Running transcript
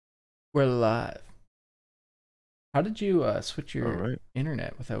We're live. How did you switch All your right.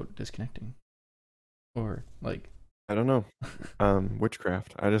 internet without disconnecting? Or like, I don't know.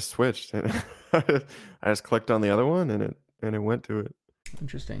 Witchcraft. I just switched. I just clicked on the other one and it went to it.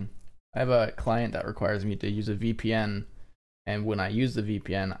 interesting. I have a client that requires me to use a VPN, and when I use the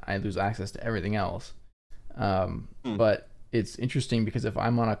VPN, I lose access to everything else. Hmm. But it's interesting because if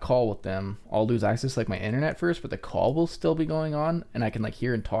I'm on a call with them, I'll lose access to like my internet first, but the call will still be going on, and I can like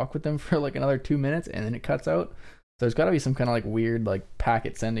hear and talk with them for like another 2 minutes, and then it cuts out. So there's got to be some kind of like weird like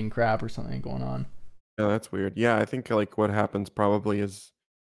packet sending crap or something going on. Yeah, that's weird. Yeah, I think like what happens probably is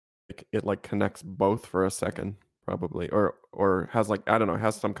it like connects both for a second, probably, or has like I don't know,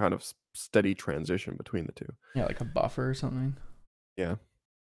 has some kind of steady transition between the two. Yeah, like a buffer or something. Yeah,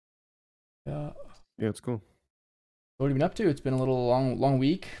 Yeah. yeah, it's cool. What have you been up to? It's been a little long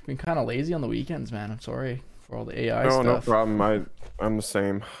week. Been kind of lazy on the weekends, man. I'm sorry for all the AI No, no stuff. problem. I'm the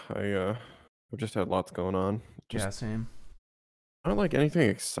same. I've just had lots going on. Just Yeah, same. not like anything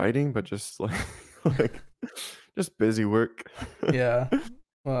exciting, but just like like just busy work. Yeah.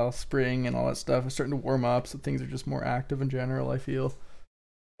 Well, spring and all that stuff is starting to warm up, so things are just more active in general, I feel.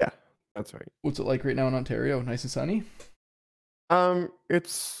 Yeah, that's right. What's it like right now in Ontario? Nice and sunny?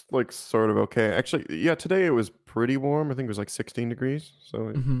 It's like sort of okay. Actually, yeah, today it was pretty warm. I think it was like 16 degrees, so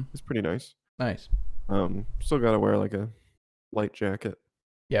Mm-hmm. it's pretty nice. Nice. Still gotta wear like a light jacket.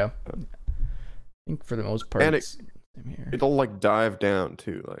 Yeah. Uh, I think for the most part, and it's same here. it'll like dive down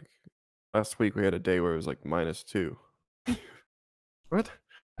too. Like last week we had a day where it was like -2. What?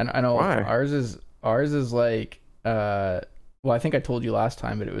 And I know Why? ours is like well, I think I told you last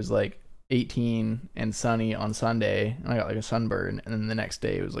time, but it was like 18 and sunny on Sunday, and I got like a sunburn, and then the next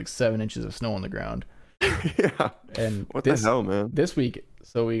day it was like 7 inches of snow on the ground. Yeah. And What the this hell, man? this week,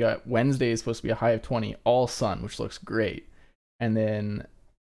 so we got Wednesday is supposed to be a high of 20, all sun, which looks great, and then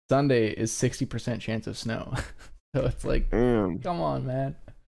Sunday is 60% chance of snow. So it's like, Damn. come on, man.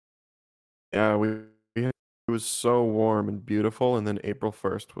 Yeah, it was so warm and beautiful, and then April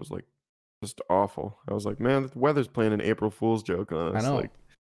 1st was like just awful. I was like, man, the weather's playing an April Fool's joke on I us. know. Like,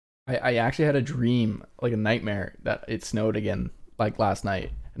 I actually had a dream, like a nightmare, that it snowed again, like last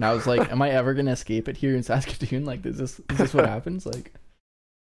night, and I was like, am I ever gonna escape it here in Saskatoon? Like, is this what happens? Like,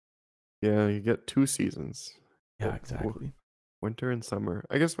 yeah, you get two seasons. yeah, exactly. Winter and summer.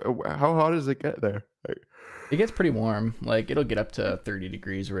 I guess how hot does it get there? Like, It gets pretty warm. Like, it'll get up to 30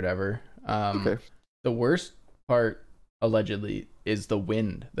 degrees or whatever. okay. The worst part, allegedly, is the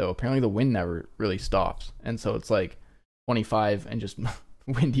wind, though. Apparently, the wind never really stops, and so it's like 25 and just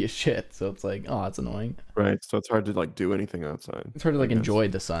windy as shit. So it's like, oh, it's annoying. Right. So it's hard to like do anything outside, It's hard to I like guess. enjoy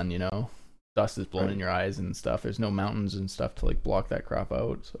the sun, you know. Dust is blowing in Right. your eyes and stuff. There's no mountains and stuff to like block that crap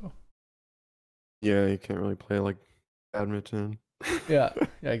out. So Yeah, you can't really play like badminton. yeah,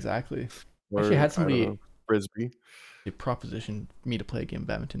 yeah, exactly. Actually, I Or had I don't somebody know, frisbee. proposition me to play a game of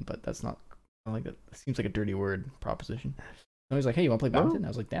badminton, but that's not. I like that. It seems like a dirty word, proposition. And he's like, "Hey, you want to play No, badminton?" I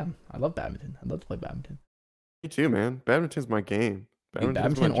was like, "Damn, I love badminton. I'd love to play badminton." me too, man. Badminton's my game. Dude,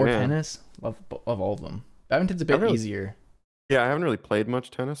 Badminton's my badminton or jam. tennis, love all of them. Badminton's a I bit really, easier. yeah, I haven't really played much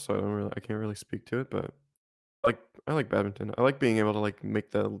tennis, so I can't really speak to it, but like I like badminton. I like being able to like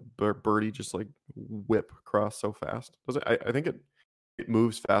make the birdie just like whip across so fast. Does it? I think it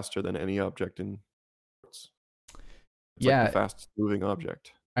moves faster than any object in sports. It's like the Yeah, fastest moving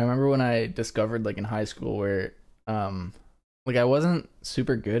object. I remember when I discovered like in high school where um like I wasn't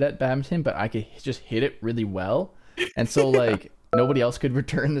super good at badminton, but I could just hit it really well. And so Yeah. like nobody else could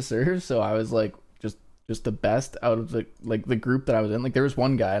return the serve, so I was like just the best out of the group that I was in. Like there was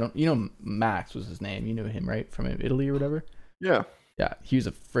one guy, I don't, Max was his name. You knew him, right? From Italy or whatever. Yeah. Yeah, he was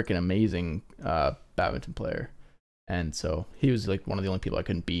a freaking amazing badminton player. And so he was like one of the only people I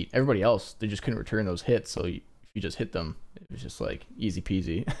couldn't beat. Everybody else, they just couldn't return those hits. So if you just hit them, it was just like easy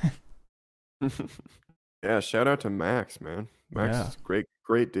peasy. Yeah, shout out to Max, man. Max Yeah. is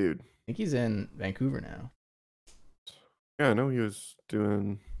great dude. I think he's in Vancouver now. Yeah, I know he was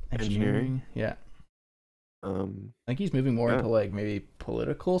doing engineering. Engineering. Yeah. Um, I think he's moving more yeah, into like maybe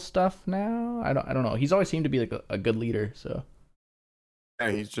political stuff now. I don't know. He's always seemed to be like a good leader, so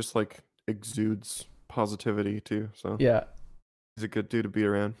yeah, he's just like exudes positivity too. So yeah, he's a good dude to be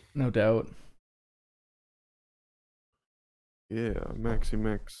around. no doubt. Yeah, Max.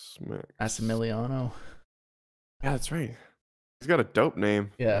 Assimiliano. Yeah, that's right. He's got a dope name,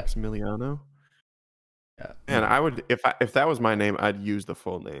 Yeah. Maximiliano. Yeah. And I would if that was my name, I'd use the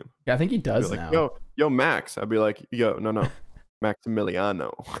full name. Yeah, I think he I'd be does like, now. yo, Max. I'd be like, yo, no,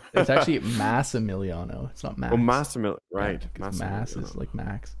 Maximiliano. It's actually Massimiliano. It's not Oh, Max. Massimil, Yeah, right? because Mass is Massimiliano. like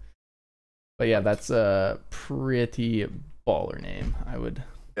Max. But yeah, that's a pretty baller name. I would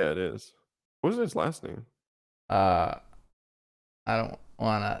Yeah, it is. What was his last name? Uh, I don't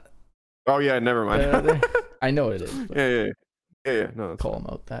wanna. Oh yeah, never mind. I know what it is, but Yeah. No, that's call fine. him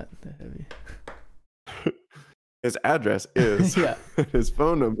out that heavy. His address is Yeah, his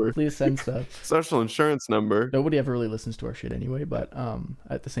phone number, please send stuff. social insurance number. Nobody ever really listens to our shit anyway, but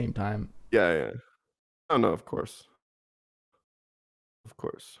at the same time, Yeah. Oh no, of course. Of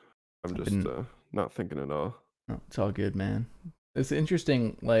course. I'm I've just been. not thinking at all. No, it's all good, man. It's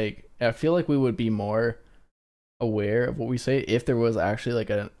interesting. Like, I feel like we would be more aware of what we say if there was actually like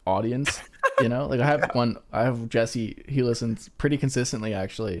an audience. You know, like I have Jesse. He listens pretty consistently,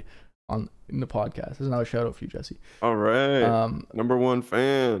 actually, in the podcast. There's another shout out for you, Jesse. All right. Number one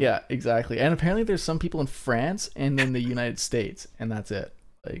fan. Yeah, exactly. And apparently, there's some people in France and in the United States, and that's it.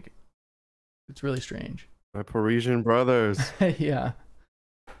 Like, it's really strange. My Parisian brothers. Yeah.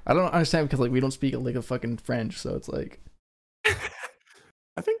 I don't understand because like we don't speak like a fucking French, so it's like.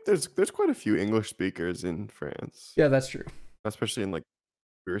 I think there's quite a few English speakers in France. Yeah, that's true. Especially in like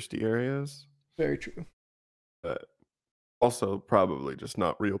touristy areas. Very true. But also probably just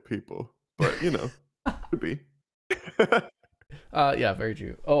not real people. But you know, could be. Yeah, very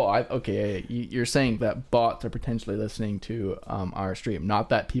true. Oh, okay. You're saying that bots are potentially listening to our stream, not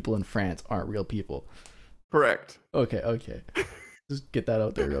that people in France aren't real people. Correct. Okay. Just get that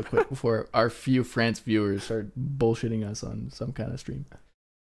out there real quick before our few France viewers start bullshitting us on some kind of stream.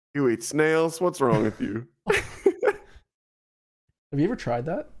 You eat snails? What's wrong with you? Have you ever tried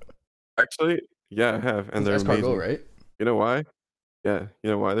that? Actually, yeah, I have, and they're escargot, amazing. Right? You know why? Yeah, you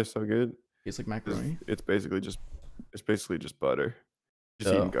know why they're so good? It's like macaroni. It's basically just butter.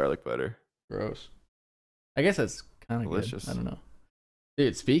 Just eating garlic butter. Gross. I guess that's kind of delicious. Good. I don't know.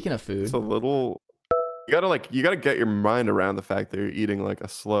 Dude, speaking of food, it's a little. You gotta get your mind around the fact that you're eating like a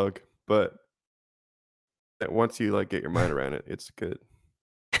slug, but that once you like get your mind around it, it's good.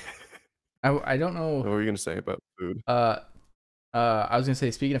 I don't know. What were you gonna say about food? I was gonna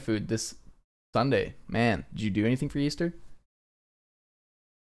say, speaking of food, this Sunday, man, did you do anything for Easter?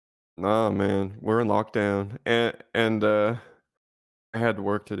 Nah, man, we're in lockdown, and I had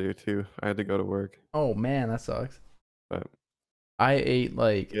work to do too. I had to go to work. Oh man, that sucks. But I ate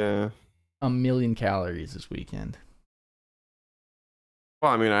like yeah, 1,000,000 calories this weekend.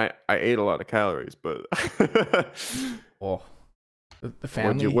 well, I mean, I ate a lot of calories, but Oh, the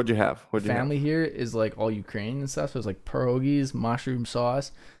family. What'd you have? The family here is like all Ukrainian and stuff. So it's like pierogies, mushroom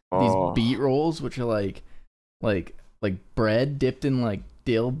sauce, these beet rolls, which are like bread dipped in like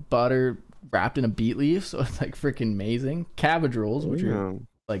dill butter, wrapped in a beet leaf. So it's like freaking amazing. Cabbage rolls, which are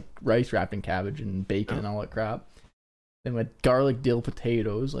like rice wrapped in cabbage and bacon and all that crap. Then with garlic dill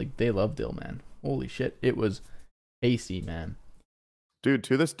potatoes, like they love dill, man. Holy shit, it was tasty, man. Dude,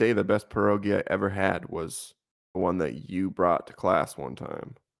 to this day, the best pierogi I ever had was the one that you brought to class one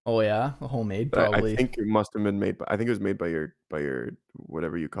time. Oh yeah, the homemade probably. I think it must have been made by. I think it was made by your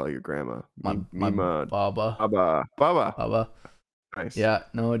whatever you call your grandma. My Baba. Nice. Yeah,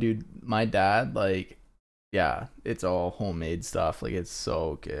 no, dude, my dad yeah, it's all homemade stuff. Like it's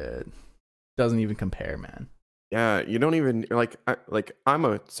so good. Doesn't even compare, man. Yeah, you don't even I'm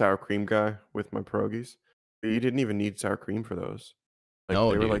a sour cream guy with my pierogies. You didn't even need sour cream for those. Like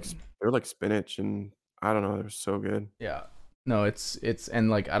no, they were dude. they were like spinach and I don't know, they were so good. Yeah. No, it's and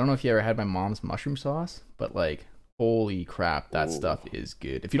like I don't know if you ever had my mom's mushroom sauce, but like holy crap, that stuff is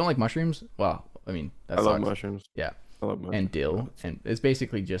good. If you don't like mushrooms, well, I mean, I love mushrooms. Yeah. I love mushrooms. And dill, and it's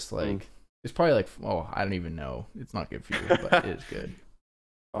basically just like it's probably like I don't even know. It's not good for you, but it is good.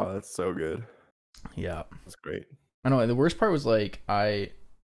 Oh, that's so good. Yeah. That's great. I know, and the worst part was like I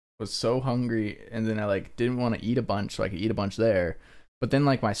was so hungry and then I like didn't want to eat a bunch so I could eat a bunch there. But then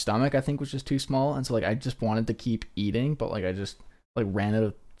like my stomach I think was just too small, and so like I just wanted to keep eating, but like I just like ran out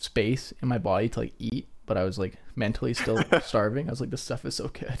of space in my body to like eat, but I was like mentally still starving. I was like, this stuff is so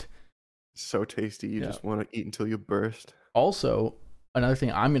good. So tasty. You just want to eat until you burst. Also, another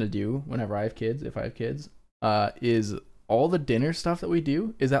thing I'm gonna do whenever I have kids, if I have kids, is all the dinner stuff that we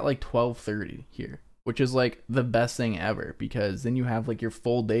do is at like 12:30 here, which is like the best thing ever, because then you have like your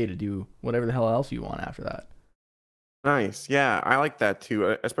full day to do whatever the hell else you want after that. Nice. Yeah, I like that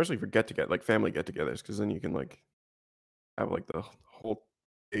too, especially for like family get-togethers, because then you can like have like the whole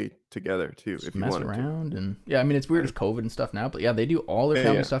day together too. Just if you mess want around and I mean it's weird with COVID and stuff now, but yeah, they do all their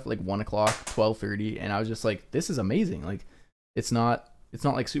family stuff at like 1 o'clock, 12:30, and I was just like, this is amazing. Like it's not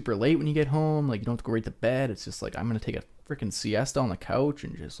like super late when you get home. Like you don't have to go right to bed. It's just like I'm gonna take a freaking siesta on the couch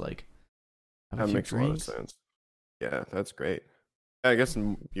and just like have that a few makes drinks. a lot of sense. Yeah, that's great. I guess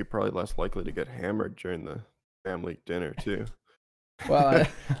you're probably less likely to get hammered during the family dinner too. Well,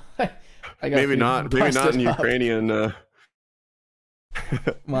 I got maybe not in up. Ukrainian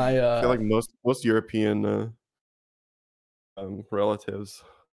My I feel like most European relatives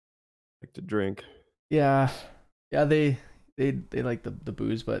like to drink. yeah, yeah, they like the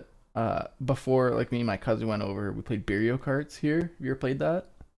booze, but before like me and my cousin went over, we played Mario Karts here. Have you ever played that?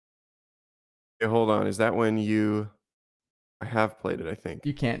 Hey, hold on. Is that when you? I have played it, I think.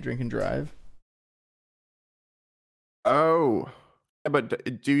 You can't drink and drive. Oh, yeah,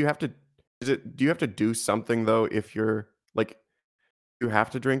 but do you have to? Is it? Do you have to do something though? If you're like, you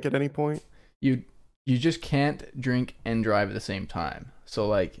have to drink at any point. You you just can't drink and drive at the same time. So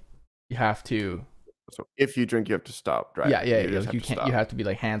like you have to So if you drink, you have to stop yeah, driving. yeah, You yeah, just like have you to can't you stop. have to be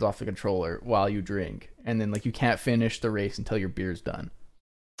like hands off the controller while you drink. And then like you can't finish the race until your beer's done.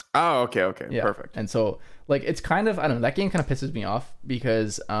 Oh, okay, okay, Yeah. perfect. And so like it's kind of I don't know, that game kind of pisses me off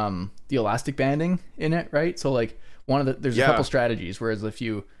because the elastic banding in it, right? So like there's a couple Yeah, strategies whereas if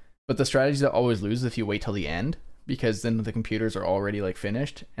you but the strategy that always loses if you wait till the end because then the computers are already like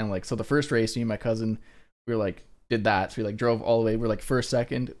finished and like so the first race me and my cousin we were like did that. So we like drove all the way, we're like first,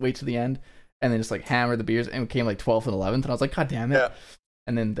 second, wait to the end and then just like hammered the beers and we came like 12th and 11th and I was like god damn it. yeah,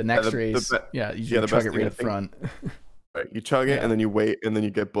 And then the yeah. next race, yeah, you Yeah, just the chug best it thing right I up think. front. Right, you chug it and Yeah. then you wait and then you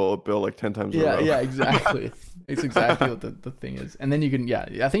get bullet bill like 10 times in a Yeah, row. yeah, exactly. It's exactly what the thing is. And then you can, yeah,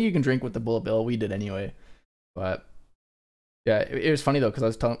 I think you can drink with the bullet bill. We did anyway. But yeah, it was funny though because I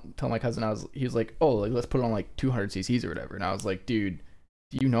was telling my cousin he was like, oh, like let's put it on like 200 cc's or whatever, and I was like, dude,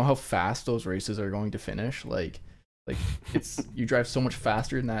 do you know how fast those races are going to finish? Like it's you drive so much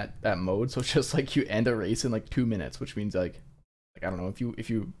faster in that mode, so it's just like you end a race in like 2 minutes, which means like I don't know if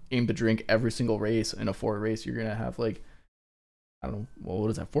you aim to drink every single race in a 4 race, you're gonna have like I don't know, well,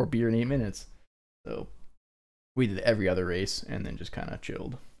 what is that, 4 beer in 8 minutes? So we did every other race and then just kind of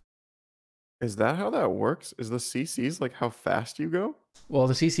chilled. Is that how that works? Is the CCs like how fast you go? Well,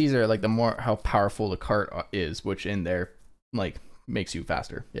 the CCs are like the more how powerful the cart is, which in there like makes you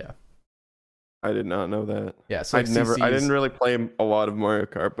faster. Yeah, I did not know that. yeah. So like I didn't CCs. really play a lot of Mario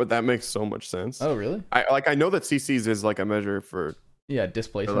Kart, but that makes so much sense. Oh, really? I know that CCs is like a measure Yeah, for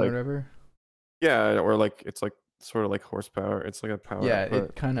displacement or like, whatever. yeah, or like it's like sort of like horsepower. It's like a power Yeah, output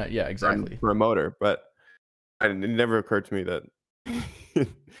it kind of yeah exactly. for a motor, but it never occurred to me that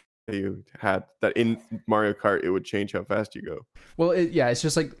that you had that in Mario Kart it would change how fast you go. Well, yeah, it's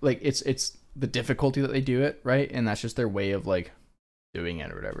just like it's the difficulty that they do it right, and that's just their way of like doing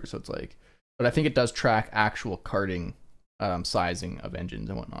it or whatever. So it's like, but I think it does track actual karting sizing of engines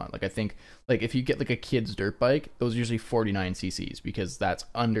and whatnot. Like I think like if you get like a kid's dirt bike, those are usually 49 cc's because that's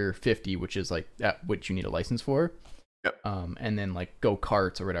under 50, which is like that which you need a license for. Yep. And then like go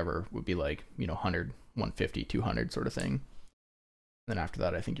karts or whatever would be like 100, 150, 200 sort of thing. Then after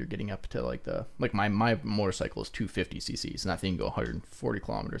that, I think you're getting up to like the like my motorcycle is 250 cc's, and that thing can go 140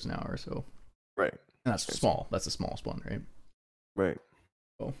 kilometers an hour. So Right. and that's small. That's the smallest one, right? Right.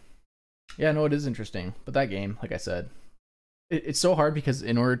 So yeah, no, it is interesting. But that game, like I said, it's so hard because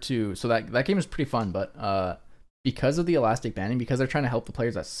in order to so that game is pretty fun, but because of the elastic banding, because they're trying to help the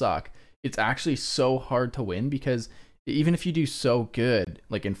players that suck, it's actually so hard to win because even if you do so good,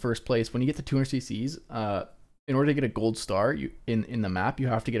 like in first place, when you get to 200 cc's, in order to get a gold star, you in the map, you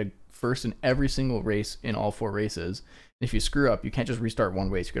have to get a first in every single race in all 4 races. And if you screw up, you can't just restart one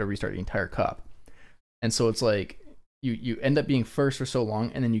race; you got to restart the entire cup. And so it's like you end up being first for so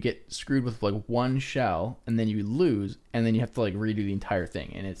long, and then you get screwed with like one shell, and then you lose, and then you have to like redo the entire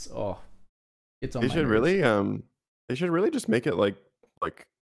thing, and it's on They my should nerves. really they should really just make it like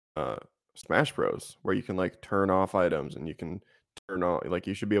uh Smash Bros where you can like turn off items and you can turn on like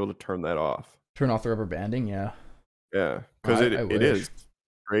you should be able to turn that off. Turn off the rubber banding, yeah. Yeah, cuz I it wish. is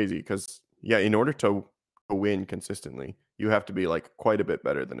crazy cuz yeah, in order to win consistently, you have to be like quite a bit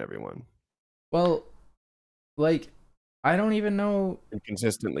better than everyone Well, like I don't even know. and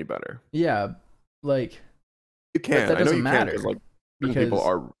consistently better. Yeah, like You but can. that I know doesn't you can cuz matter like certain people because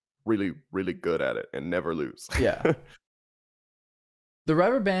are really really good at it and never lose. yeah, the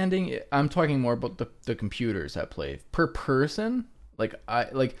rubber banding. I'm talking more about the computers that play per person. Like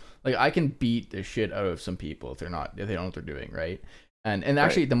I can beat the shit out of some people if they don't know what they're doing, right? And Right.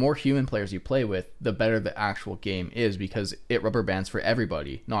 actually, the more human players you play with, the better the actual game is because it rubber bands for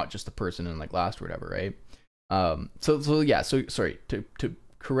everybody, not just the person in like last or whatever, right? So yeah. So sorry to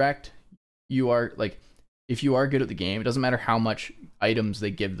correct. You are like if you are good at the game, it doesn't matter how much items they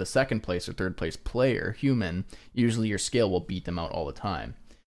give the second place or third place player, human, usually your skill will beat them out all the time.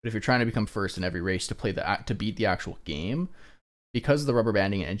 But if you're trying to become first in every race to beat the actual game, because of the rubber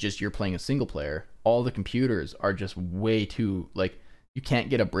banding and just you're playing a single player, all the computers are just way too like you can't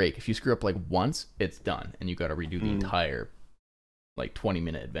get a break. If you screw up like once, it's done, and you got to redo the Mm. entire like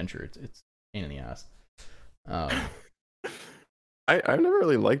 20-minute adventure. It's a pain in the ass. Um, I've never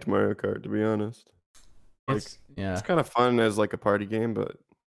really liked Mario Kart, to be honest. Like, it's Yeah. kind of fun as like a party game, but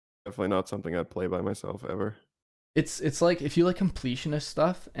definitely not something I'd play by myself ever. It's like if you like completionist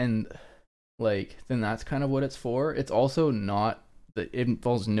stuff and like then that's kind of what it's for. It's also not that it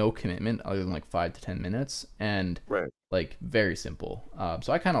involves no commitment other than like 5 to 10 minutes and Right. like very simple.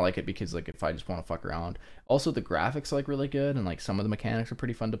 So I kind of like it because like if I just want to fuck around. Also the graphics are like really good and like some of the mechanics are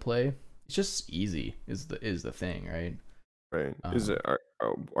pretty fun to play. It's just easy is the thing, right? Right. Is Um, it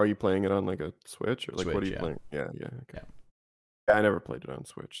are you playing it on like a Switch or like what are Switch, you yeah, playing? Yeah, yeah, okay. yeah. Yeah, I never played it on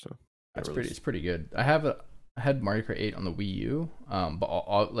Switch, so can't That's really. pretty. It's pretty good. I had Mario Kart 8 on the Wii U,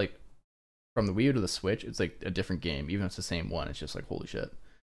 but like from the Wii U to the Switch, it's like a different game. Even if it's the same one, it's just like holy shit.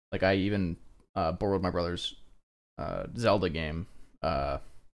 Like I even borrowed my brother's Zelda game, Breath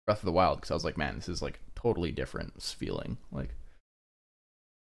of the Wild, because I was like, man, this is like totally different feeling. Like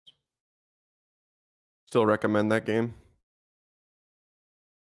Still recommend that game,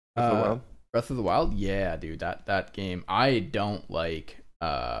 Breath of the uh, Wild. Breath of the Wild, yeah, dude, that game. I don't like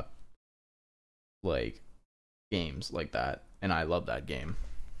games like that, and I love that game.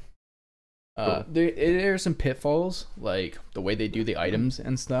 Cool. There are some pitfalls, like the way they do the items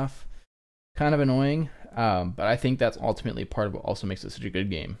and stuff, kind of annoying. But I think that's ultimately part of what also makes it such a good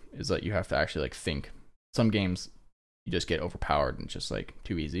game is that you have to actually like think. Some games you just get overpowered and it's just like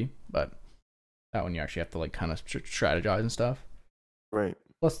too easy, but that one you actually have to like kind of strategize and stuff. Right.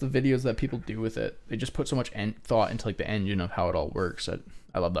 Plus the videos that people do with it, they just put so much thought into like the engine of how it all works. That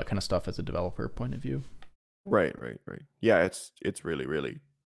I love that kind of stuff as a developer point of view. Right, right, right. Yeah, it's really, really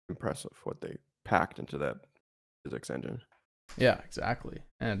impressive what they packed into that physics engine. Yeah, exactly.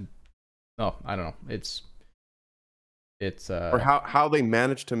 And oh, I don't know. It's Or how they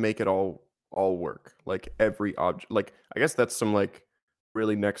managed to make it all work. Like every object, like I guess that's some like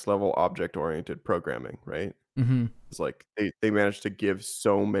really next level object oriented programming, right? mm-hmm. It's like they managed to give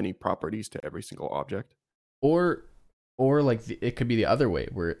so many properties to every single object. or or like it could be the other way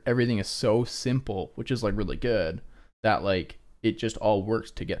where everything is so simple, which is like really good, that like it just all works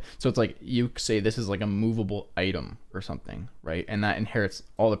together. So it's like you say this is like a movable item or something, right? And that inherits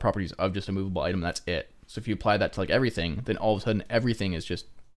all the properties of just a movable item. That's it. So if you apply that to like everything, then all of a sudden everything is just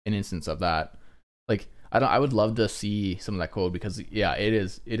an instance of that. Like I would love to see some of that code because yeah, it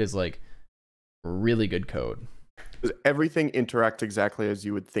is like really good code. Because everything interacts exactly as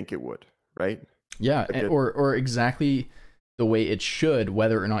you would think it would, right? Yeah, Like it, or exactly the way it should,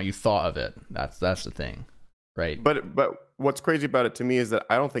 whether or not you thought of it. That's the thing, right? but what's crazy about it to me is that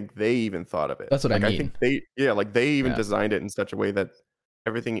I don't think they even thought of it. That's what I Like I think mean. like they even Yeah, designed it in such a way that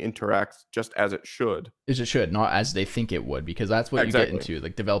everything interacts just as it should. it should, not as they think it would, because that's what you get Exactly. into.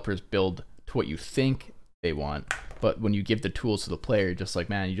 Like developers build to what you think they want, but when you give the tools to the player, just like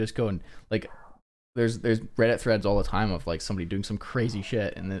man, you just go and like there's Reddit threads all the time of like somebody doing some crazy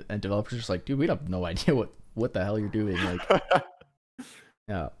shit, and developers are just like, dude, we have no idea what the hell you're doing. Like,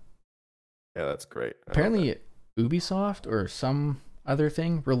 yeah. Yeah, that's great. I love that. Apparently Ubisoft or some other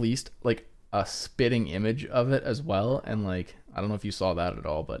thing released like a spitting image of it as well, and like I don't know if you saw that at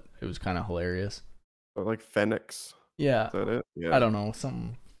all, but it was kind of hilarious. But like Phoenix, Yeah, is that it? I Yeah. don't know,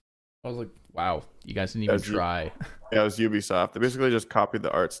 something. I was like, wow, you guys didn't Yeah, even try. yeah, it was Ubisoft. They basically just copied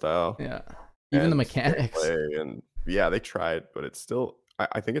the art style Yeah, even the and mechanics. gameplay, and yeah, they tried, but it's still.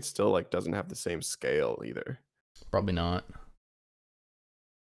 I think it still like doesn't have the same scale either. Probably not.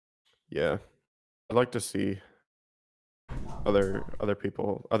 Yeah, I'd like to see other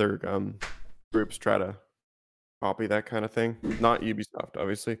people, other groups try to copy that kind of thing. Not Ubisoft,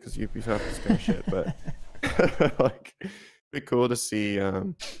 obviously, because Ubisoft is kind of shit. But like, it'd be cool to see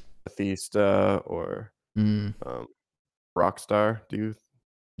Bethesda or Mm, um, Rockstar do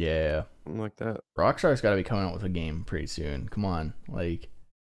yeah, something like that. Rockstar's got to be coming out with a game pretty soon. Come on, like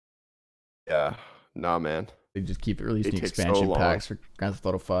Yeah, nah, man, they just keep it releasing takes so expansion long. packs for Grand Theft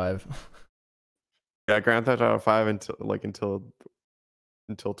Auto 5. Yeah, Grand Theft Auto 5 until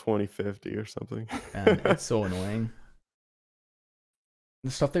 2050 or something. And it's so annoying.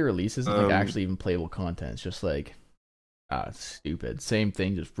 The stuff they release isn't like um, actually even playable content. It's just like it's stupid. Same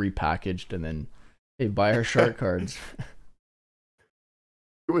thing, just repackaged, and then hey, buy our shark cards.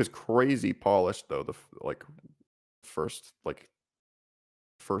 it was crazy polished though. Like first like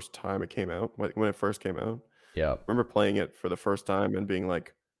first time it came out, when it first came out. Yeah, I remember playing it for the first time and being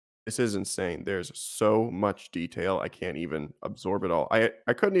like, "This is insane. There's so much detail. I can't even absorb it all." I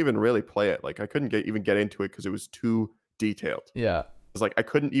couldn't even really play it. Like I couldn't even get into it because it was too detailed. yeah, It's like I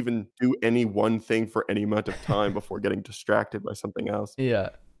couldn't even do any one thing for any amount of time before getting distracted by something else, yeah,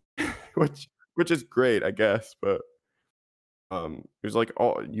 which is great, I guess. But it was like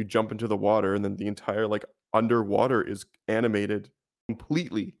all you jump into the water and then the entire like underwater is animated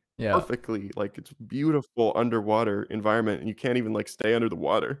completely, Yeah, perfectly, like, it's beautiful underwater environment, and you can't even, like, stay under the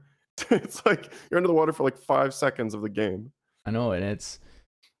water. It's like you're under the water for, like, 5 seconds of the game. I know, and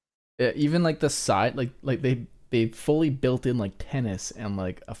even like the side, like they fully built in like tennis and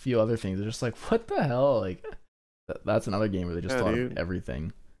like a few other things. They're just like, what the hell? Like that's another game where they just Yeah, thought of dude.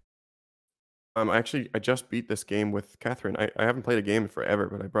 everything. Actually, I just beat this game with Catherine. I haven't played a game in forever,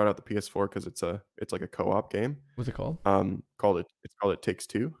 but I brought out the PS4 because it's like a co-op game. What's it called? It's called It Takes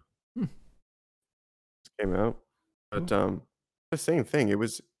Two. Hmm, Just came out, but cool. the same thing. It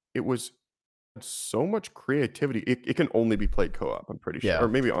was so much creativity. It can only be played co-op. I'm pretty sure, or Yeah,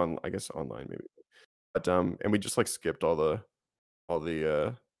 maybe on. I guess online maybe. But and we just like skipped all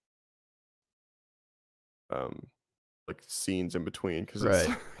the um like scenes in between because it's right.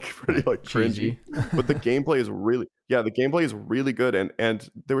 like, pretty like cringy. Cheesy. But the gameplay is really yeah, the gameplay is really good and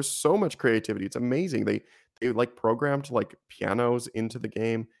there was so much creativity. It's amazing. They like programmed like pianos into the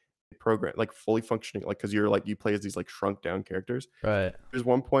game. They program like fully functioning like because you're like you play as these like shrunk down characters. Right. There's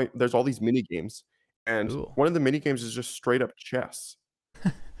one point there's all these mini games and Cool. one of the mini games is just straight up chess.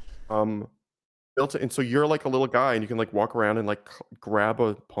 Um built it and so you're like a little guy and you can like walk around and like grab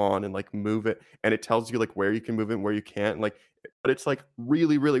a pawn and like move it and it tells you like where you can move it and where you can't and, like but it's like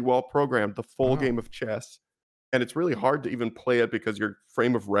really really well programmed the full Wow. game of chess and it's really hard to even play it because your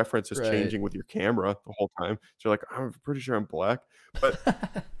frame of reference is Right. changing with your camera the whole time so you're like I'm pretty sure I'm black but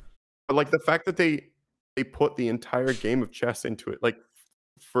like the fact that they put the entire game of chess into it like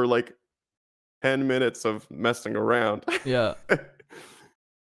for like 10 minutes of messing around Yeah.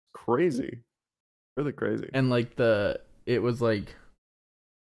 crazy really crazy. And like it was like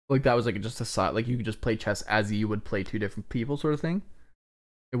that was like just a side, like you could just play chess as you would play two different people sort of thing.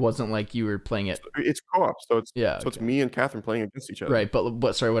 It wasn't like you were playing it. It's co-op, so Yeah, it's okay. me and Catherine playing against each other. Right,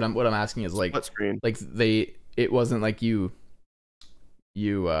 but sorry, what I'm asking is Split screen. like they it wasn't like you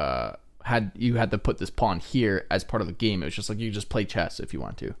you had to put this pawn here as part of the game. It was just like you could just play chess if you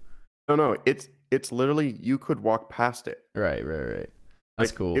want to. No, no, it's literally you could walk past it. Right, right, right.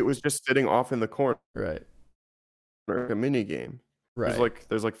 That's Like, it cool. was just sitting off in the corner, Right, like a mini game. right.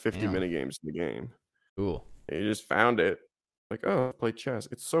 There's like 50 Damn, mini games in the game. cool. And you just found it. Like, "Oh, play chess."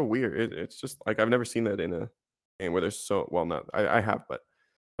 It's so weird. It's just like I've never seen that in a game where there's so well, not I have, but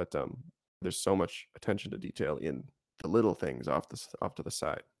there's so much attention to detail in the little things off to the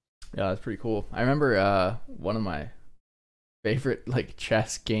side. Yeah, that's pretty cool. I remember one of my favorite like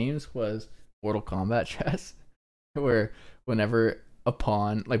chess games was Mortal Kombat chess, where whenever a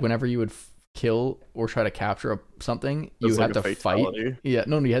pawn, like whenever you would kill or try to capture something, you It's like had a to fight. fatality. Yeah,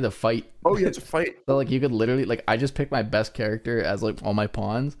 no, you had to fight. Oh, yeah, it's a fight. So like you could literally like I just picked my best character as like all my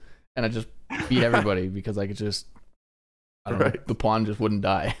pawns, and I just beat everybody because I could just I don't know Right. the pawn just wouldn't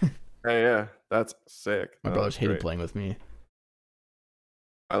die. Yeah, yeah, that's sick. My No, brothers that's hated great. playing with me.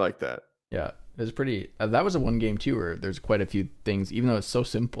 I like that. Yeah, it was pretty. That was a one game too, where there's quite a few things. Even though it's so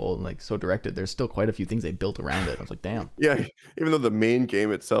simple and like so directed, there's still quite a few things they built around it. I was like, damn. Yeah, even though the main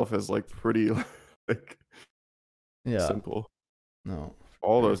game itself is, like, pretty, like, Yeah. simple. No.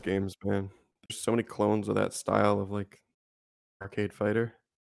 All Sure. those games, man. There's so many clones of that style of, like, arcade fighter.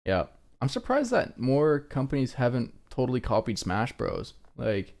 Yeah. I'm surprised that more companies haven't totally copied Smash Bros.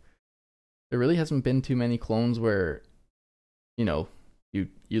 Like, there really hasn't been too many clones where, you know,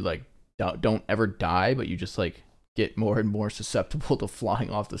 you like don't ever die, but you just like get more and more susceptible to flying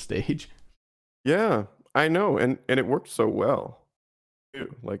off the stage. Yeah, I know, and it worked so well,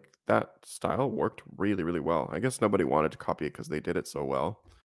 too. Like, that style worked really, really well. I guess nobody wanted to copy it because they did it so well.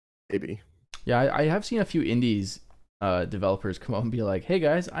 Maybe. Yeah, I have seen a few indies developers come up and be like, "Hey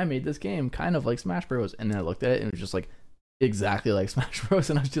guys, I made this game kind of like Smash Bros." And then I looked at it and it was just like exactly like Smash Bros.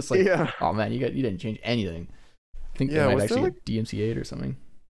 And I was just like, Yeah. "Oh man, you didn't change anything." I think they Yeah, might was there, actually like get DMCA'd or something.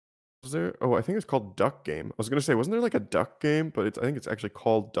 was there oh, I think it's called Duck Game. I was gonna say, wasn't there, like, a Duck Game? But I think it's actually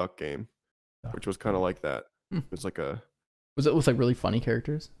called Duck Game, which was kinda like that. Hmm. It was like a Was it with like really funny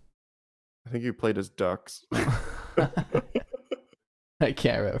characters? I think you played as ducks. I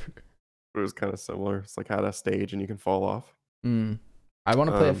can't remember. It was kinda similar. It's like had a stage and you can fall off. Mm. I want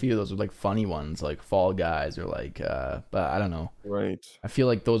to play a Um, few of those with like funny ones, like Fall Guys or like, but I don't know. right. I feel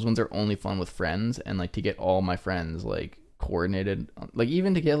like those ones are only fun with friends, and like to get all my friends like coordinated, like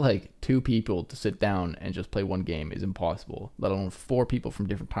even to get like two people to sit down and just play one game is impossible. Let alone four people from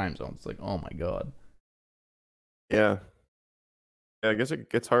different time zones. It's like, oh my god. Yeah. Yeah, I guess it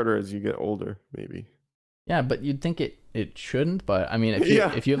gets harder as you get older, maybe. Yeah, but you'd think it shouldn't. But I mean,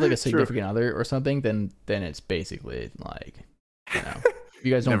 Yeah, if you have like a true. significant other or something, then it's basically like, you know, if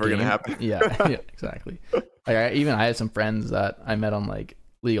you guys don't Never gonna game. happen. Yeah, yeah, exactly. Like I had some friends that I met on like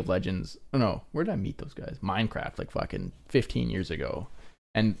League of Legends. Oh no, where did I meet those guys? Minecraft, like fucking 15 years ago,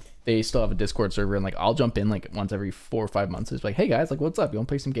 and they still have a Discord server. And like I'll jump in like once every 4 or 5 months. It's like, hey guys, like what's up? You want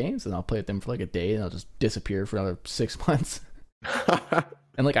to play some games? And I'll play with them for like a day, and I'll just disappear for another 6 months.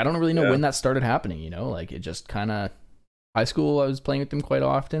 And like I don't really know Yeah. when that started happening. Like it just kind of high school. I was playing with them quite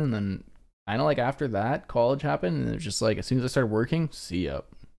often, and then I know like after that, college happened, and it was just like as soon as I started working, see ya.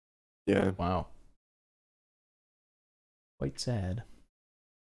 Yeah. Wow, quite sad.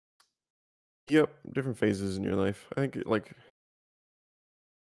 Yep. Different phases in your life. I think like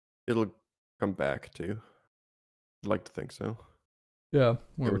it'll come back too. I'd like to think so. Yeah,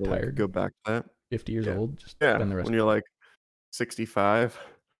 we're Able to like retired, go back to that. 50 years Yeah. old, just Yeah. spend the rest When you're like 65,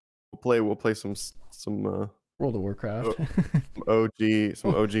 we'll play some World of Warcraft. OG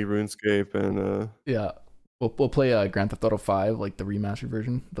RuneScape and Yeah, we'll play Grand Theft Auto 5, like the remastered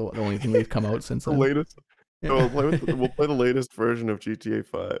version, the only thing we've come out since the then. latest. Yeah. We'll play the latest version of GTA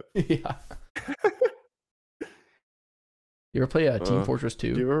 5. Yeah. You ever play Team Fortress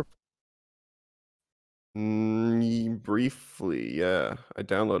Do 2? you ever? Briefly, yeah. I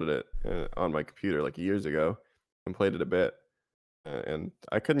downloaded it on my computer like years ago and played it a bit, and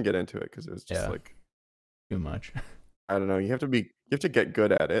I couldn't get into it because it was just Yeah, like too much. I don't know. You have to get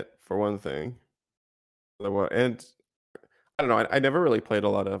good at it for one thing. And I don't know. I never really played a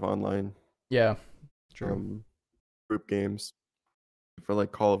lot of online Yeah, true. um group games for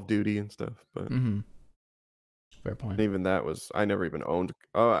like Call of Duty and stuff, but Mm-hmm. Fair point. even that was I never even owned.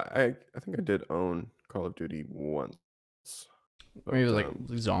 Oh, I think I did own Call of Duty once, Maybe it but was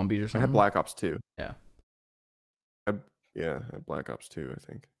like zombies or I had something. Black Ops 2. Yeah. Yeah, I had Black Ops 2, I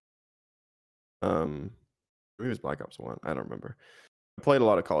think. Um, maybe it was Black Ops 1. I don't remember. I played a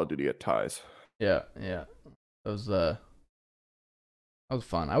lot of Call of Duty at ties. Yeah, yeah. That was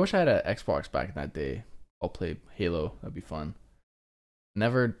fun. I wish I had an Xbox back in that day. I'll play Halo. That'd be fun. Yeah,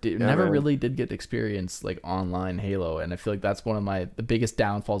 Never man. really did get to experience like online Halo, and I feel like that's one of the biggest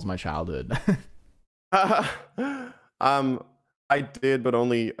downfalls of my childhood. um, I did, but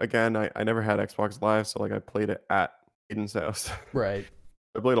only again. I never had Xbox Live, so like I played it at Aiden's house. Right.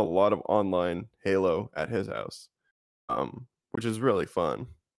 I played a lot of online Halo at his house, which is really fun.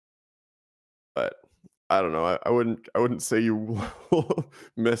 But I don't know. I wouldn't say you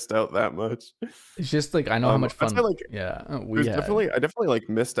missed out that much. It's just like I know how much I'd say fun, like yeah, we had. I definitely like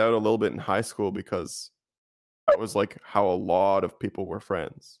missed out a little bit in high school because that was like how a lot of people were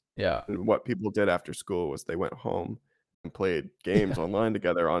friends. Yeah. And what people did after school was they went home and played Yeah. games online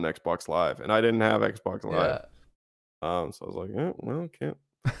together on Xbox Live, and I didn't have Xbox Live. Yeah. So I was like, yeah, well, can't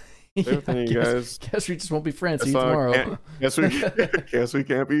play Yeah, with any of you guys. guess we just won't be friends. See Guess, you tomorrow. guess we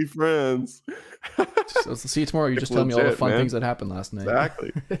can't be friends. So see you tomorrow. You It's just tell me all the legit, fun man. things that happened last night.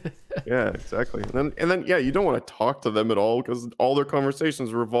 Exactly. Yeah, exactly. And then yeah, you don't want to talk to them at all because all their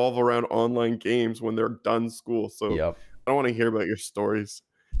conversations revolve around online games when they're done school. So Yep. I don't want to hear about your stories.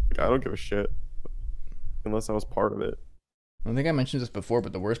 Like, I don't give a shit unless I was part of it. I think I mentioned this before,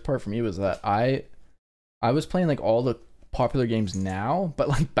 but the worst part for me was that I was playing like all the popular games now, but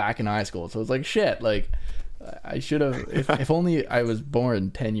like back in high school. So it's like shit. Like I should have if only I was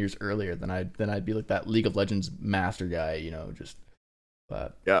born 10 years earlier, then I'd be like that League of Legends master guy, just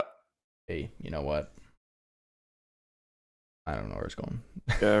but Yeah. hey, you know what? I don't know where it's going.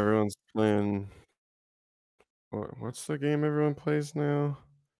 Yeah, everyone's playing. What's the game everyone plays now?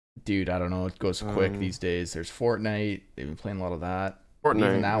 Dude, I don't know. It goes quick Um, these days. There's Fortnite. They've been playing a lot of that. And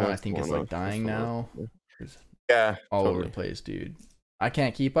even Fortnite. that one I That's the think is one like dying now. There's Yeah, all over the totally. place, dude. I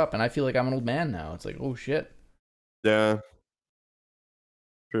can't keep up, and I feel like I'm an old man now. It's like, oh shit. Yeah,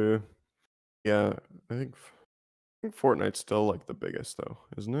 true. Yeah, I think Fortnite's still like the biggest though,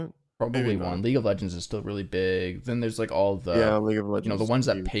 isn't it? Maybe Probably not. one. League of Legends is still really big. Then there's like all Yeah, the League of the Legends is ones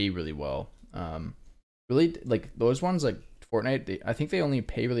that huge. pay really well. Really like those ones like Fortnite. I think they only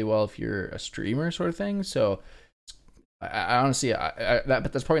pay really well if you're a streamer sort of thing. So I honestly but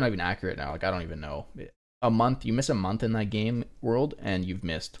that's probably not even accurate now. Like I don't even know. You miss a month in that game world, and you've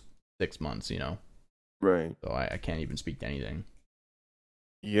missed 6 months. Right. So I can't even speak to anything.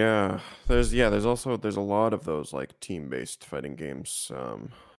 Yeah, there's a lot of those like team-based fighting games.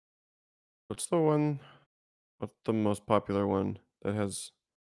 What's the one? What's the most popular one that has?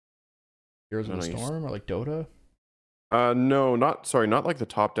 Heroes I of don't the know. Storm or like Dota? No, not like the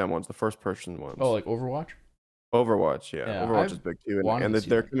top-down ones, the first-person Oh, ones. like Overwatch? Overwatch, yeah, Yeah, Overwatch is I've big too, wanted and to see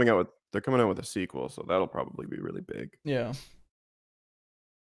they're that. coming out with a sequel, so that'll probably be really big. Yeah.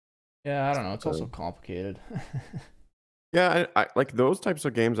 Yeah, I don't know. It's also Uh, complicated. yeah, I like those types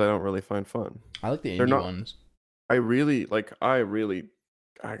of games. I don't really find fun. I like the They're indie not. ones. I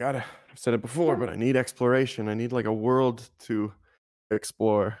gotta. I've said it before, but I need exploration. I need like a world to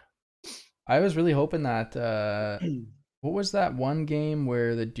explore. I was really hoping that what was that one game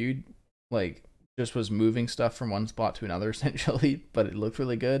where the dude like just was moving stuff from one spot to another essentially, but it looked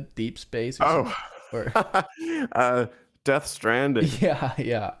really good. Deep Space or Oh, something. Or uh, Death Stranding, yeah,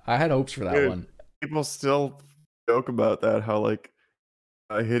 yeah. I had hopes for that dude. one. People still joke about that. How like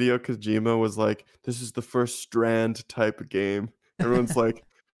Hideo Kojima was like, "This is the first Strand type of game." Everyone's like,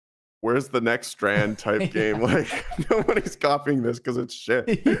 "Where's the next Strand type game?" Yeah. Like nobody's copying this because it's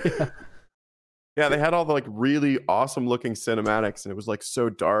shit. Yeah. Yeah, they had all the like really awesome looking cinematics, and it was like so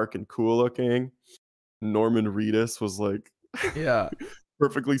dark and cool looking. Norman Reedus was like Yeah.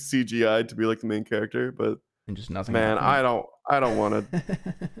 perfectly CGI'd to be like the main character, but And just nothing man, happened. I don't want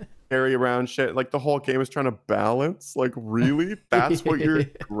to carry around shit. Like the whole game is trying to balance. Like really, that's what your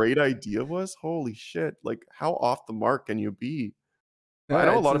great idea was? Holy shit! Like how off the mark can you be? I Yeah,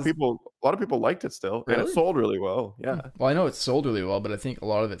 know it's just, a lot of people liked it still, and it really? sold really well. Yeah. Well, I know it sold really well, but I think a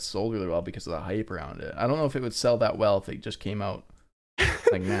lot of it sold really well because of the hype around it. I don't know if it would sell that well if it just came out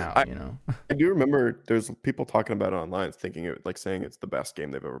like now, I you know? I do remember there's people talking about it online, thinking it like saying it's the best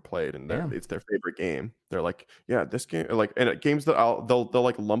game they've ever played, and Damn. it's their favorite game. They're like, yeah, this game, like, and games that they'll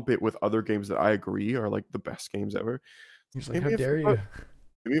like lump it with other games that I agree are like the best games ever. He's like, how Maybe if dare you you?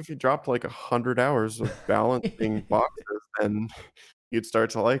 maybe if you dropped like 100 hours of balancing boxes, then you'd start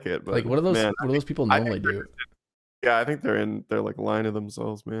to like it. Like, But man, what do those people I think normally do? yeah, I think they're like lying to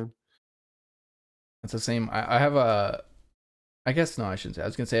themselves, man. It's the same. I have a, I guess, no, I shouldn't say. I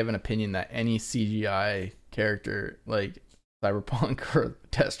was going to say I have an opinion that any CGI character, like Cyberpunk or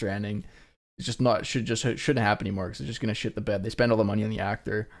Death Stranding, it's just not, shouldn't happen anymore because it's just going to shit the bed. They spend all the money on the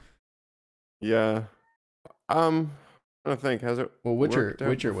actor. Yeah. I think has it Well, worked out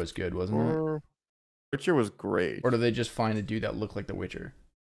Witcher was good, wasn't it? before? Witcher was great. Or do they just find a dude that looked like The Witcher?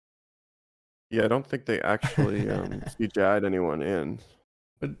 Yeah, I don't think they actually CGI'd anyone in.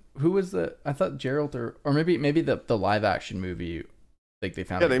 But who was the? I thought Geralt or maybe the live action movie. Like they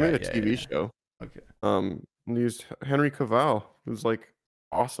found Yeah, a they made guy. a Yeah, TV yeah. show. Okay. And they used Henry Cavill, who's like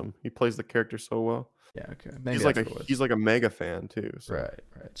awesome. He plays the character so well. Yeah. Okay. Maybe that's what it was. He's like a mega fan too. So Right.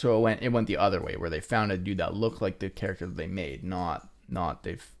 Right. So it went the other way where they found a dude that looked like the character that they made, not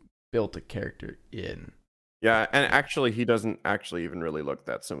they've built a character in. yeah, and actually he doesn't actually even really look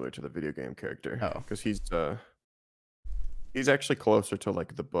that similar to the video game character Oh. because he's actually closer to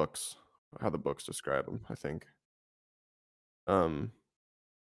like the books, how the books describe him, I think. Um,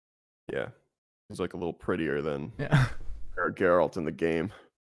 yeah, he's like a little prettier than Yeah. Geralt in the game.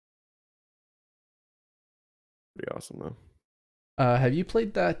 Pretty awesome though. Have you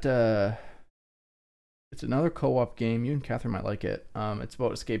played that? It's another co-op game. You and Catherine might like it. It's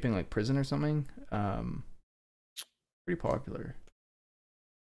about escaping like prison or something. Pretty popular.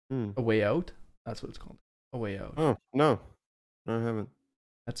 Hmm. A Way Out. That's what it's called. A Way Out. Oh no, I haven't.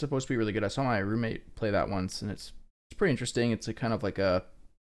 That's supposed to be really good. I saw my roommate play that once, and it's pretty interesting. It's a kind of like a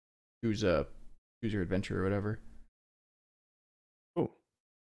choose a choose your adventure or whatever. Oh,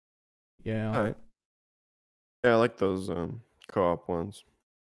 Yeah, all right. Yeah, I like those co-op ones.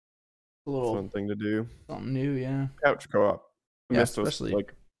 a little Fun thing to do. something new. Yeah, Couch co-op. I yeah, miss those especially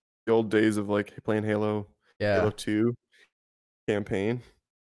like the old days of like playing Halo yeah, 2 campaign.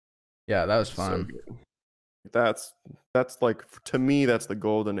 yeah. That was So fun. good. That's like to me that's the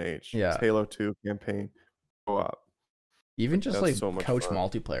golden age. It's Yeah, Halo 2 campaign co-op. even just That's like so much couch fun.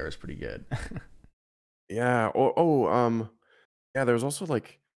 multiplayer is pretty good. Yeah. Yeah, there was also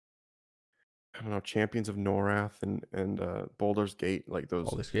like I don't know, Champions of Norath and Baldur's Gate, like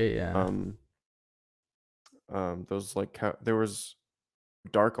All this game, yeah. um those like there was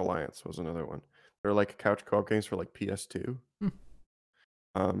Dark Alliance was another one. They're like couch co-op games for like PS2. Hmm.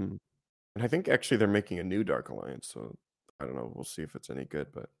 Um and I think actually they're making a new Dark Alliance, so I don't know, we'll see if it's any good,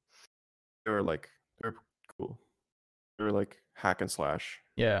 but they were cool. They were like hack and slash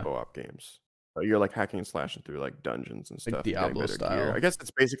Yeah, co-op games. You're like hacking and slashing through like dungeons and like stuff and getting Diablo better gear. I style. guess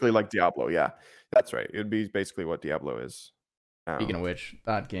it's basically like Diablo. Yeah, that's right. It'd be basically what Diablo is Speaking now. of which,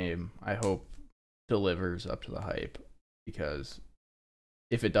 that game I hope delivers up to the hype because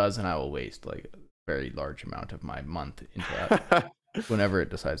if it does, then I will waste like a very large amount of my month into that whenever it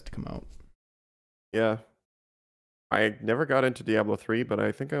decides to come out. Yeah, I never got into Diablo 3, but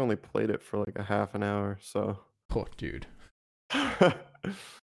I think I only played it for like a half an hour. So, Oh, dude,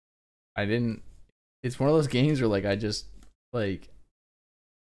 I didn't. It's one of those games where like I just like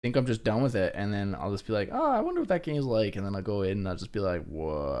think I'm just done with it, and then I'll just be like, oh, I wonder what that game's like, and then I'll go in and I'll just be like,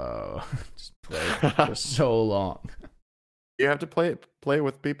 whoa, just play for so long. You have to play it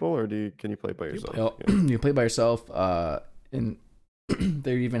with people, or can you play it by You yourself? play, Yeah. you play by yourself, and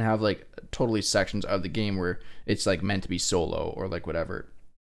They even have like totally sections of the game where it's like meant to be solo or like whatever.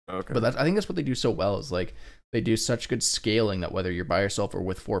 Okay. But I think that's what they do so well is like they do such good scaling that whether you're by yourself or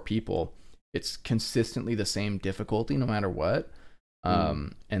with four people, it's consistently the same difficulty no matter what.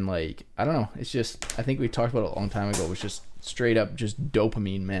 Mm. And like I don't know, it's just I think we talked about it a long time ago. It was just straight up just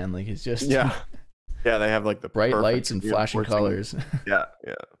dopamine, man. Like it's just Yeah. Yeah, they have like the bright perfect lights and flashing reinforcing. colors. Yeah,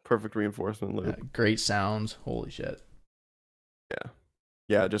 yeah, perfect reinforcement loop. Great sounds. Holy shit. Yeah,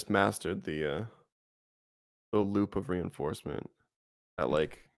 yeah, just mastered the loop of reinforcement. At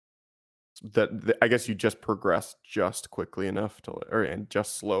like I guess you just progress just quickly enough to, or and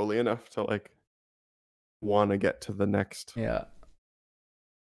just slowly enough to like want to get to the next Yeah.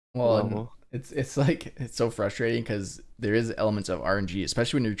 Well, and level. it's like it's so frustrating because there is elements of RNG,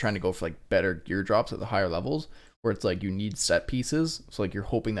 especially when you're trying to go for like better gear drops at the higher levels, where it's like you need set pieces. So like you're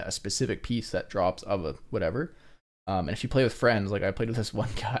hoping that a specific piece that drops of a whatever. And if you play with friends, like I played with this one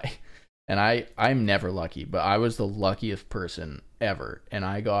guy, and I'm never lucky, but I was the luckiest person ever, and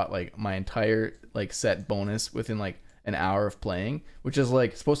I got like my entire like set bonus within like an hour of playing, which is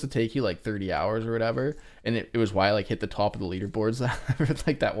like supposed to take you like 30 hours or whatever, and it was why I like hit the top of the leaderboards for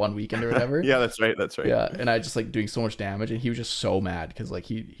like that one weekend or whatever. Yeah, that's right. That's right. Yeah, and I just like doing so much damage, and he was just so mad because like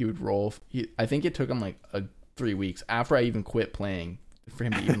he would roll. I think it took him like 3 weeks after I even quit playing for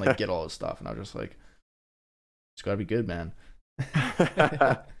him to even like get all his stuff, and I was just like, it's got to be good, man.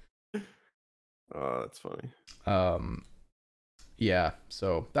 Oh, that's funny. Yeah,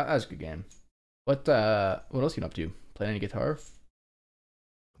 so that was a good game. What else you been up to? Playing any guitar?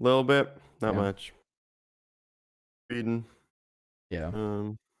 A little bit, not Yeah. much. Reading. Yeah.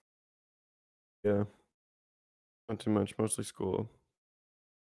 Yeah, not too much. Mostly school.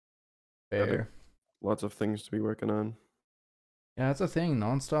 Got Fair. lots of things to be working on. Yeah, that's a thing.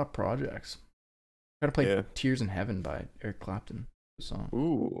 Non-stop projects. Gotta play Yeah. Tears in Heaven by Eric Clapton. The song.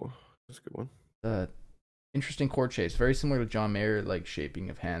 Ooh, that's a good one. Interesting chord shapes. Very similar to John Mayer, like shaping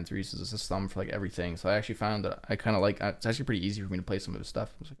of hands. Where he uses his thumb for like everything. So I actually found that I kind of like. It's actually pretty easy for me to play some of his stuff.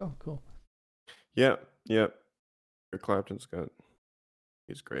 I was like, oh, cool. Yeah, yeah. Eric Clapton's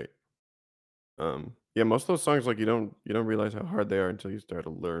he's great. Yeah, most of those songs like you don't realize how hard they are until you start to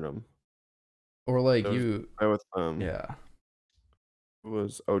learn them. Or like There was you, I with yeah.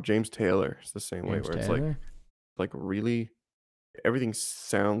 James Taylor. It's the same way James where it's Taylor. like really everything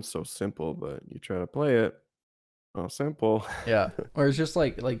sounds so simple, but you try to play it, oh simple. Yeah. Or it's just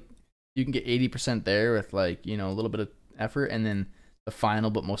like you can get 80% there with like, a little bit of effort, and then the final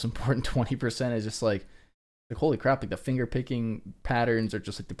but most important 20% is just like holy crap, like the finger picking patterns or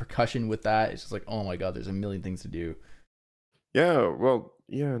just like the percussion with that. It's just like, oh my god, there's a million things to do. Yeah, well,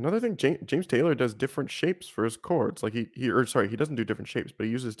 yeah. Another thing, James Taylor does different shapes for his chords. Like he doesn't do different shapes, but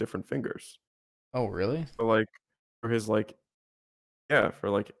he uses different fingers. Oh really? So like for his like yeah, for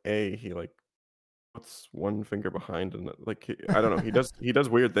like A, he like puts one finger behind and like I don't know. He does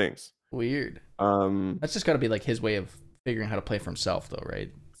weird things. Weird. Um, That's just got to be like his way of figuring how to play for himself though, right?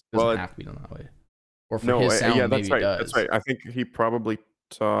 It doesn't well, have to be done that way. Or for no, his yeah, sound that's maybe it right. That's does. right. I think he probably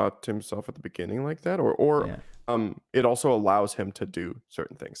taught himself at the beginning like that, or Yeah. it also allows him to do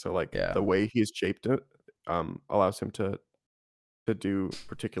certain things. So like Yeah. the way he's shaped it, allows him to do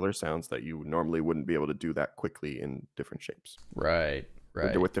particular sounds that you normally wouldn't be able to do that quickly in different shapes Right.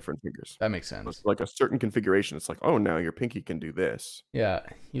 Right. with different fingers. That makes So it's sense. like a certain configuration. It's like, oh, now your pinky can do this. Yeah,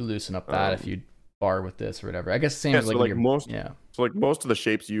 you loosen up that if Um, you bar with this or whatever. I guess the same yeah. as like when you're yeah. So like most of the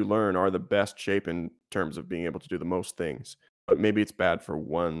shapes you learn are the best shape in terms of being able to do the most things. But maybe it's bad for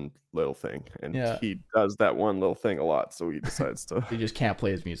one little thing, and Yeah. he does that one little thing a lot, so he decides to. He just can't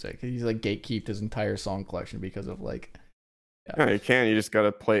play his music. He's like gatekeeped his entire song collection because of like Yeah, you can. You just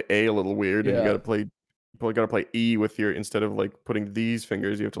gotta play A a little weird, and you yeah. you probably gotta play E with your instead of like putting these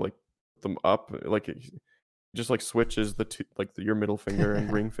fingers, you have to like put them up. Like it just like switches the two, like your middle finger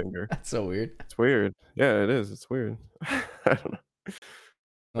and ring finger. That's so weird. It's weird. Yeah, it is. It's weird. I don't know, No, it's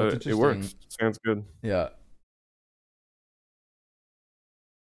but it interesting. works. Sounds good. Yeah.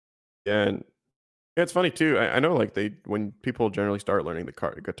 Yeah, and yeah, it's funny too. I know like when people generally start learning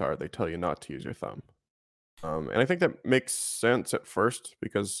the guitar, they tell you not to use your thumb. And I think that makes sense at first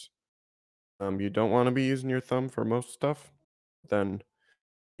because you don't want to be using your thumb for most stuff. Then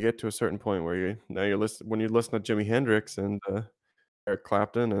you get to a certain point where when you listen to Jimi Hendrix and Eric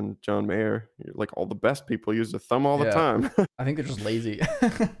Clapton and John Mayer, you're like all the best people use the thumb all the Yeah. time. I think they're just lazy.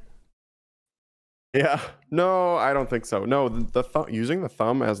 Yeah, no, I don't think so. No, the thumb, using the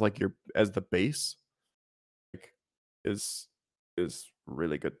thumb as like as the base, like, is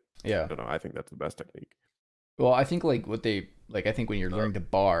really good. Yeah. I don't know. I think that's the best technique. Well, I think like what they like. I think when you're Uh, learning to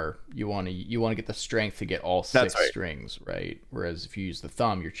bar, you want to get the strength to get all that's six right. strings, right? Whereas if you use the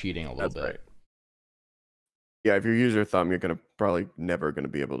thumb, you're cheating a little That's bit. right. Yeah, if you use your thumb, you're gonna probably never gonna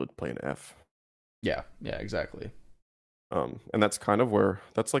be able to play an F. Yeah, yeah, exactly. And that's kind of where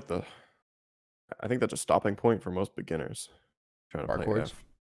that's like the I think that's a stopping point for most beginners trying to Bar play chords. F.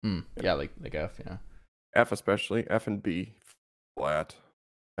 Yeah. Yeah, like F. Yeah. F especially F and B flat.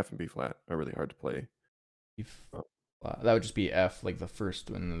 F and B flat are really hard to play. F- Uh, that would just be F, like the first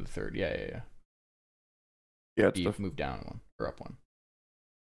and then the third. Yeah, yeah, yeah. yeah, it's B the move down one or up one.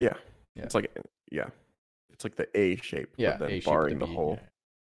 yeah. Yeah, It's like yeah, it's like the A shape, but yeah. then A shape with a barring the B. Yeah. whole.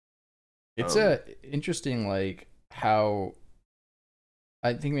 It's Um, a interesting like how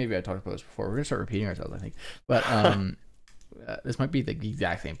I think maybe I talked about this before. We're gonna start repeating ourselves, I think. But this might be the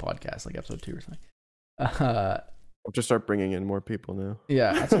exact same podcast, like episode 2 or something. I'll just start bringing in more people now.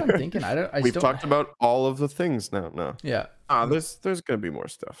 Yeah, that's what I'm thinking. I just We've don't. talked about all of the things now. No, Yeah. there's gonna be more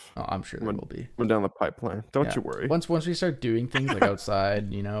stuff. Oh, I'm sure there will be. Coming down the pipeline. Don't Yeah. you worry. Once we start doing things like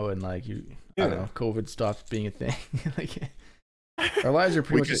outside, and like I don't Yeah. know, COVID stops being a thing. Like our lives are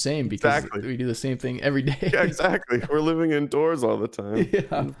pretty We much the could- same because exactly. we do the same thing every day. Yeah, exactly. We're living indoors all the time.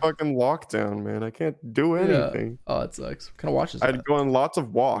 Yeah. In fucking lockdown, man. I can't do Yeah. anything. Oh, it sucks. What kind of watches I'd that? go on lots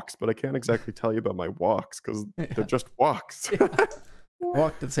of walks, but I can't exactly tell you about my walks because Yeah. they're just walks. Yeah.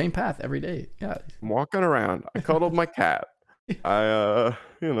 Walk the same path every day. Yeah. I'm walking around. I cuddled my cat. I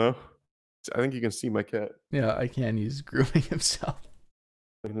I think you can see my cat Yeah, I can. He's grooming himself.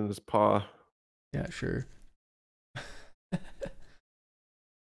 in his paw. Yeah, sure.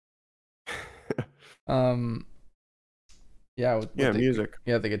 um yeah, with Yeah, the music.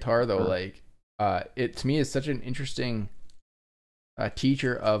 yeah, the guitar though, Uh, like it to me is such an interesting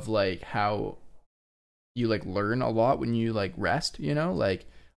teacher of like how you like learn a lot when you like rest, like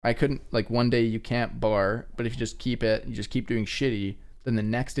I couldn't like one day you can't bar, but if you just keep doing shitty, then the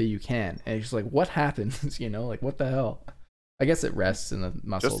next day you can. And it's just like what happens, like what the hell? I guess it rests in the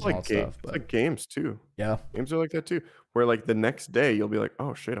muscles just and all like stuff, but like games too. yeah. Games are like that too. Where like the next day you'll be like,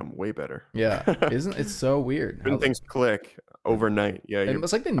 oh shit, I'm way better. Yeah. Isn't it's so weird how When things click overnight. Yeah, and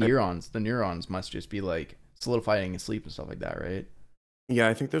it's like the neurons must just be like solidifying in sleep and stuff like that, right? yeah,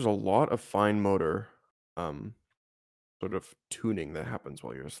 I think there's a lot of fine motor um sort of tuning that happens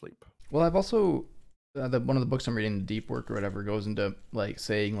while you're asleep. Well, I've also one of the books I'm reading, the Deep Work or whatever, goes into like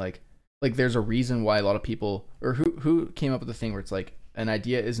saying like there's a reason why a lot of people or who came up with the thing where it's like an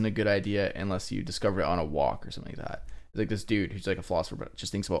idea isn't a good idea unless you discover it on a walk or something like that. It's like this dude who's like a philosopher but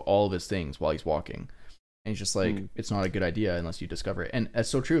just thinks about all of his things while he's walking, and he's just like it's not a good idea unless you discover it. And that's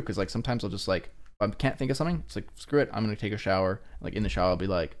so true because like sometimes I'll just like if I can't think of something, it's like screw it, I'm gonna take a shower. Like in the shower I'll be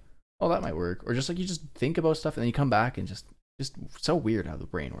like, oh, that might work, or just like you just think about stuff and then you come back and just so weird how the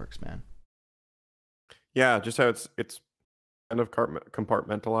brain works, man. Yeah, just how it's kind of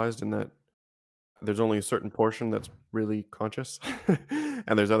compartmentalized in that there's only a certain portion that's really conscious,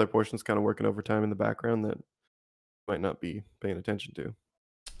 and there's other portions kind of working overtime in the background that might not be paying attention to.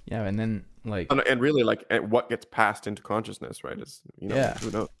 Yeah, and then like And really, like, what gets passed into consciousness, right? Is yeah,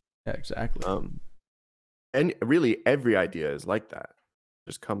 who knows? yeah, exactly. And really, every idea is like that.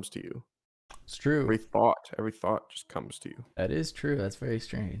 Just comes to you. It's true. Every thought just comes to you. That is true. That's very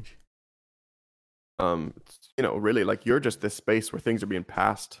strange. Really, like you're just this space where things are being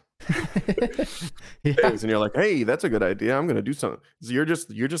passed. Yeah. Things, and you're like, hey, that's a good idea. I'm gonna do something. So you're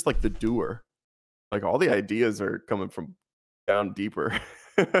just like the doer. Like all the ideas are coming from down deeper.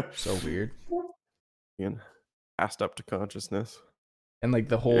 So weird. And passed up to consciousness. And like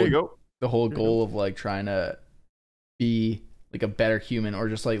the There you whole go. goal of like trying to be like a better human or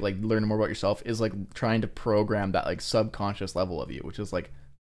just like learn more about yourself is like trying to program that like subconscious level of you, which is like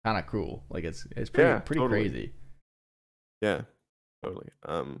kind of cool. Like it's pretty totally. crazy. Yeah, totally.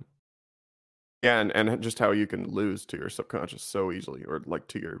 Yeah, and just how you can lose to your subconscious so easily, or like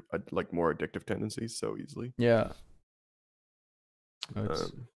to your like more addictive tendencies so easily. Yeah.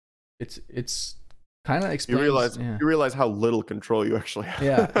 It's kind of explains. You realize how little control you actually have.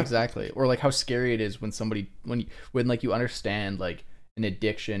 Yeah, exactly. Or like how scary it is when somebody when like you understand like an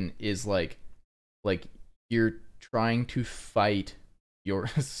addiction is like you're trying to fight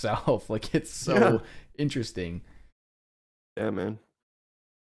yourself. Like it's so interesting. Yeah, man.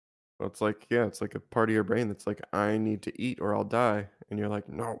 Well, it's like a part of your brain that's like, I need to eat or I'll die, and you're like,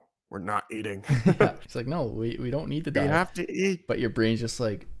 no, we're not eating. Yeah, it's like no, we don't need to die. We have to eat. But your brain's just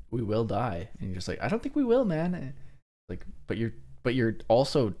like, we will die, and you're just like, I don't think we will, man. Like, but you're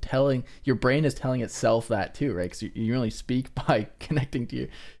also telling your brain is telling itself that too, right? Because you only speak by connecting to you.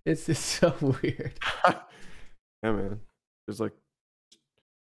 It's so weird. Yeah, man. There's like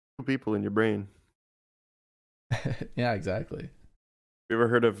 2 people in your brain. Yeah, exactly. You ever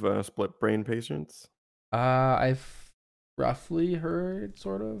heard of split brain patients? I've roughly heard,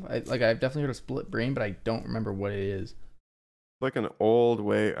 sort of. I've definitely heard of split brain, but I don't remember what it is. Like an old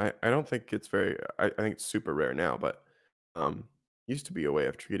way. I don't think it's very. I think it's super rare now, but um, used to be a way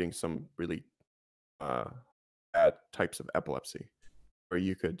of treating some really uh bad types of epilepsy, where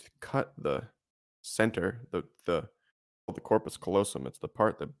you could cut the center, the corpus callosum. It's the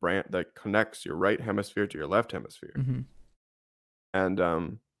part that connects your right hemisphere to your left hemisphere, Hmm. and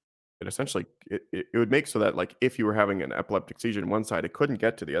it essentially it would make so that like if you were having an epileptic seizure in one side, it couldn't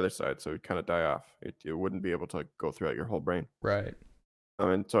get to the other side, so it'd kind of die off. It wouldn't be able to go throughout your whole brain. Right.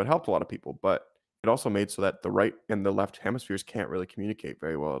 And so it helped a lot of people, but it also made so that the right and the left hemispheres can't really communicate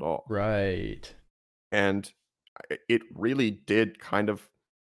very well at all. Right. And it really did kind of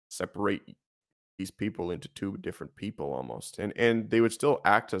separate these people into two different people almost. And they would still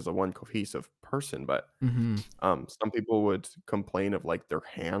act as a one cohesive person, but Hmm. some people would complain of like their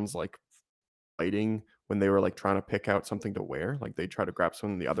hands like fighting when they were like trying to pick out something to wear. Like they try to grab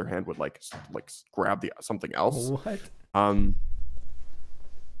something, the other hand would grab the something else. What? Um,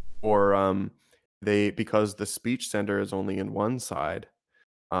 or they because the speech center is only in one side.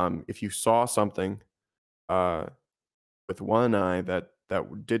 If you saw something uh with one eye that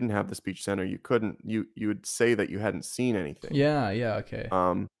didn't have the speech center, you couldn't you would say that you hadn't seen anything. Yeah, yeah, okay.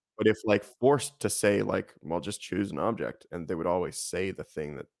 But if like forced to say like, well, just choose an object, and they would always say the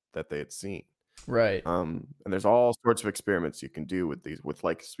thing that they had seen. Right. And there's all sorts of experiments you can do with these with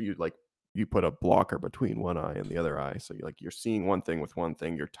like so you put a blocker between one eye and the other eye, so you're seeing one thing with one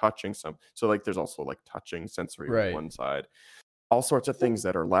thing, you're touching some, so like there's also like touching sensory with Right. one side, all sorts of things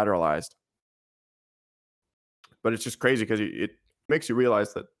that are lateralized. But it's just crazy because it makes you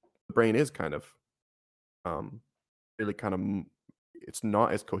realize that the brain is kind of um really kind of it's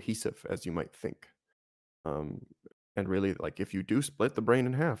not as cohesive as you might think. Um, and really, like if you do split the brain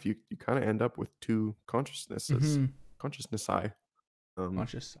in half, you kind of end up with two consciousnesses, Hmm. consciousness eye,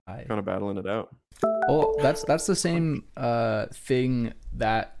 Conscious eye. kind of battling it out. Well, that's the Conscious. same thing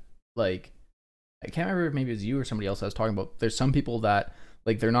that, like, I can't remember if maybe it was you or somebody else I was talking about. There's some people that,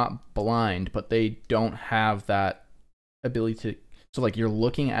 like, they're not blind, but they don't have that ability to. So like you're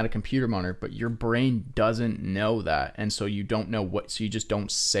looking at a computer monitor, but your brain doesn't know that, and so you don't know what. So you just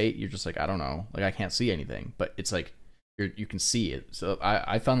don't say it. You're just like, I don't know, like I can't see anything, but it's like you can see it. So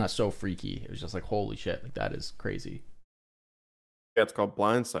I found that so freaky. It was just like, holy shit, like that is crazy. Yeah, it's called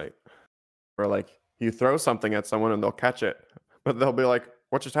blind sight, where like you throw something at someone and they'll catch it, but they'll be like,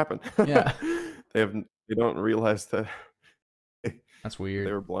 "What just happened?" Yeah, They don't realize that that's they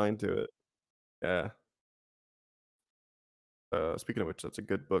weird. were blind to it. Yeah. Speaking of which, that's a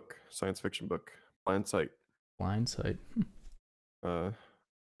good book, science fiction book, Blind Sight. Blindsight. Uh,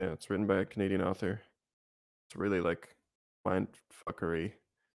 yeah, it's written by a Canadian author. It's really like mind fuckery,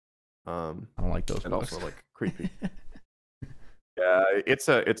 um, I don't like those and also books. like creepy. Yeah, it's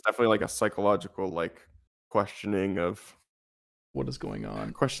definitely like a psychological like questioning of What is going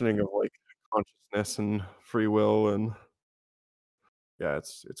on? questioning of like consciousness and free will, and yeah,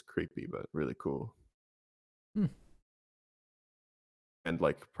 it's creepy but really cool. Hmm. And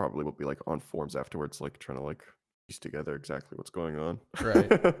like probably will be like on forums afterwards, like trying to like piece together exactly what's going on.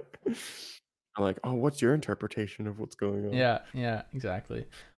 Right. I'm like, oh, what's your interpretation of what's going on? Yeah. Yeah. Exactly.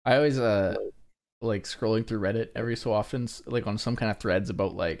 I always Like, like scrolling through Reddit every so often, like on some kind of threads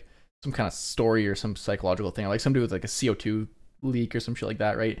about like some kind of story or some psychological thing, like somebody with like a CO2 leak or some shit like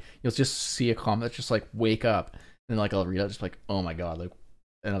that, right? You'll just see a comment that's just like "wake up," and then like I'll read it, just like, oh my god, like,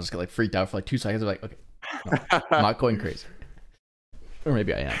 and I'll just get like freaked out for like 2 seconds. I'm like, okay, no, I'm not going crazy, or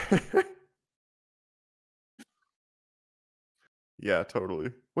maybe I am. yeah,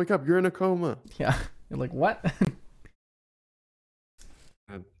 totally. Wake up, you're in a coma. Yeah, you're like what?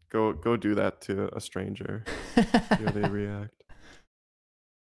 And go do that to a stranger. See how they react.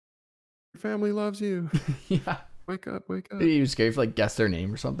 Your family loves you. Yeah, Wake up, wake up. you scare if like guess their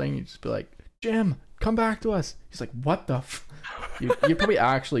name or something. You just be like, Jim, come back to us. He's like, what the? You probably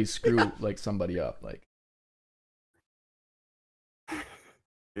actually screw like somebody up, like.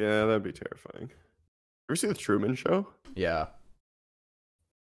 Yeah, that'd be terrifying. Ever see the Truman Show? Yeah,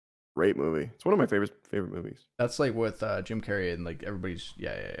 Great movie. It's one of my favorite movies. that's like with Jim Carrey and like everybody's.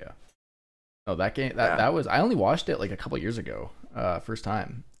 Yeah, yeah, yeah. Oh, that game that Yeah, that was. I only watched it like a couple years ago, first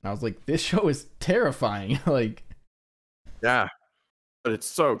time, and I was like, this show is terrifying. Like, yeah, but it's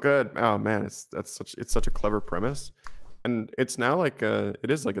so good. Oh man, it's such a clever premise, and it's now like it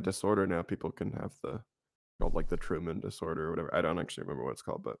is like a disorder now. People can have the called like the Truman disorder or whatever. I don't actually remember what it's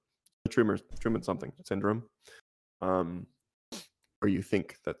called, but the Truman something syndrome. Um, or you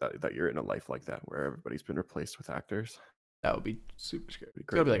think that you're in a life like that where everybody's been replaced with actors. That would be super scary. Pretty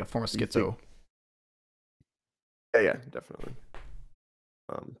It's gotta be like crazy. a form of You think, schizo. yeah, definitely.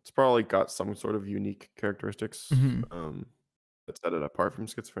 It's probably got some sort of unique characteristics Mhm. that set it apart from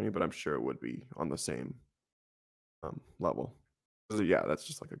schizophrenia, but I'm sure it would be on the same level. So yeah, that's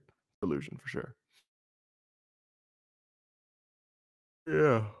just like a delusion for sure.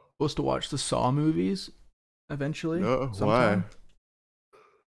 Yeah. Supposed to watch the Saw movies eventually, No, why? sometime.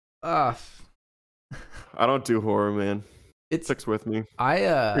 Ah, I don't do horror, man. it's Sticks with me.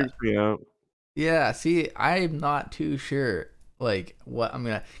 I Creeps me out. yeah. See, I'm not too sure like what I'm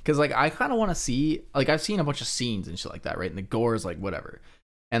gonna, because like I kind of want to see, like I've seen a bunch of scenes and shit like that, right? And the gore is like whatever,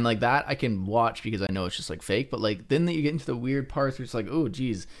 and like that I can watch because I know it's just like fake. But like then you get into the weird parts where it's like, oh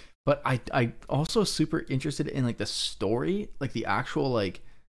geez. But I also super interested in like the story, like the actual like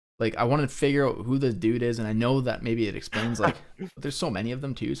I want to figure out who the dude is, and I know that maybe it explains like, but there's so many of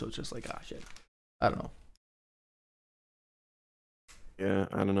them too, so it's just like, ah shit, I don't know. Yeah,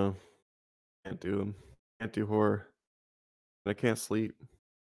 I don't know. Can't do them. Can't do horror. I can't sleep.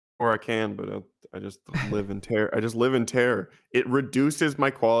 Or I can, but I just live in terror. I just live in terror. It reduces my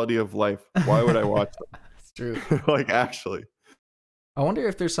quality of life. Why would I watch It's true. them? Like, actually. I wonder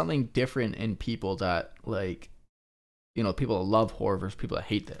if there's something different in people that like, you know, people that love horror versus people that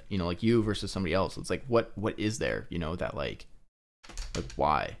hate that. You know, like you versus somebody else. It's like what is there? You know, that like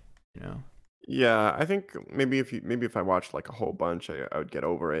why? You know, Yeah, I think maybe if I watched like a whole bunch, I would get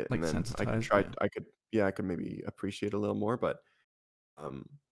over it, like and then I could sensitized. try. Yeah. I could maybe appreciate a little more. But um,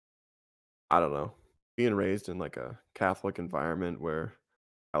 I don't know. Being raised in like a Catholic environment where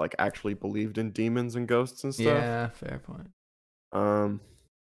I like actually believed in demons and ghosts and stuff. Yeah, fair point. Um,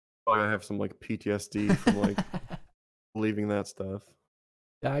 I have some like PTSD from like believing that stuff.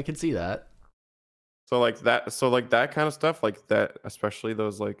 Yeah, I can see that. So like that kind of stuff, like that, especially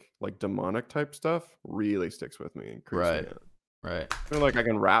those like demonic type stuff, really sticks with me and creeps me Right. out. Right. I feel like I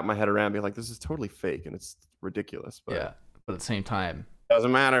can wrap my head around and be like, this is totally fake and it's ridiculous, but Yeah. But at the same time,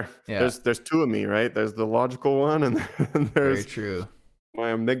 doesn't matter. yeah, There's two of me, right? There's the logical one and, and very there's true.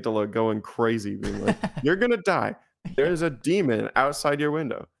 my amygdala going crazy, being like, you're gonna die. There's a demon outside your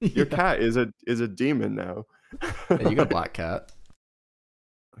window. Your Yeah. cat is a demon now. Yeah, you got a black cat.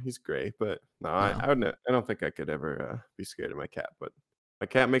 He's gray, but no, No. I would I don't think I could ever be scared of my cat. But my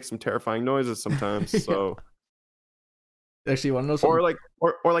cat makes some terrifying noises sometimes. Yeah. So, Actually, you want to know something?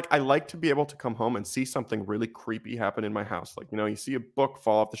 or like I like to be able to come home and see something really creepy happen in my house. Like, you know, you see a book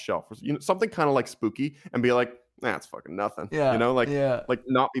fall off the shelf, or you know, something kind of like spooky, and be like, nah, it's fucking nothing. You Yeah. know, Yeah. like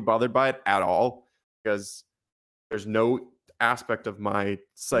not be bothered by it at all because there's no aspect of my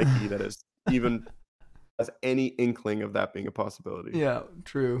psyche that is even has any inkling of that being a possibility. Yeah.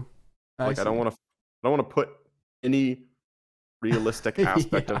 True. I Like see. I don't want to put any realistic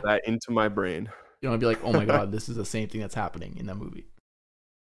aspect Yeah. of that into my brain. You don't want to be like, oh my god, this is the same thing that's happening in that movie.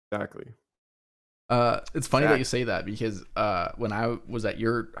 Exactly. It's funny that you say that because when I was at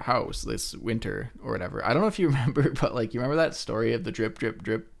your house this winter or whatever, I don't know if you remember, but like, you remember that story of the drip, drip,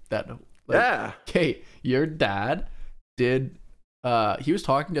 drip? That like, Yeah. okay, your dad did. He was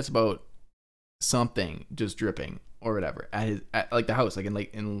talking to us about something just dripping or whatever at like the house, like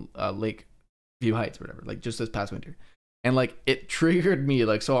in Lake View Heights or whatever, like just this past winter. And like it triggered me,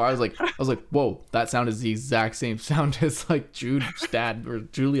 like so I was like, whoa, that sound is the exact same sound as like Jude's dad or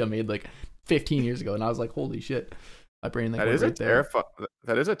Julia made like 15 years ago, and I was like, holy shit, my brain like That went is a right there.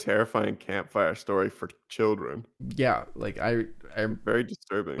 that is a terrifying campfire story for children. Yeah, like I Very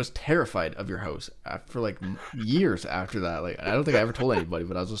disturbing. was terrified of your house for like years after that. Like I don't think I ever told anybody,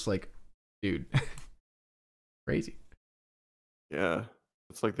 but I was just like, dude, crazy. Yeah.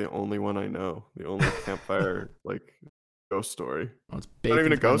 It's like the only one I know. The only campfire like ghost story. Oh, it's Not baked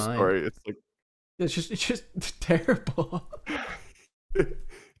even a into my ghost mind. story. It's like It's just terrible.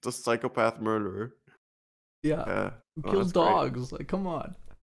 it's a psychopath murderer. Yeah, Yeah. who Oh, kills that's great. dogs? Like, come on.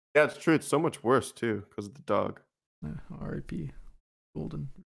 Yeah, it's true. It's so much worse too because of the dog. R.I.P. Golden.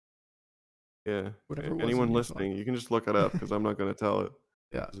 Yeah. Whatever it was Anyone in your listening, you can just look it up because I'm not going to tell it.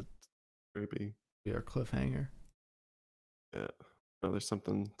 Yeah, 'Cause it's creepy. be our cliffhanger. Yeah. No, there's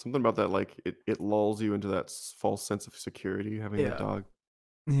something about that. Like it lulls you into that false sense of security having that Yeah. dog.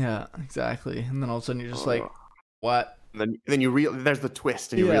 Yeah, exactly. And then all of a sudden you're just like, Oh. what? And then you there's the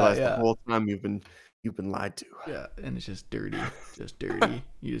twist, and you Yeah, realize the yeah. whole time you've been lied to. Yeah, and it's just dirty. Just dirty.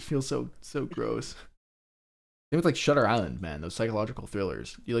 You just feel so gross. Same with like Shutter Island, man. Those psychological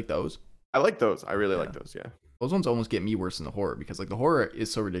thrillers. Do you like those? I like those. I really like Yeah. those. Yeah. Those ones almost get me worse than the horror because like the horror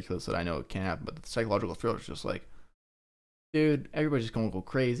is so ridiculous that I know it can't happen, but the psychological thriller is just like, dude, everybody's just gonna go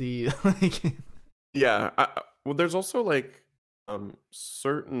crazy. Like, Yeah. Well, there's also like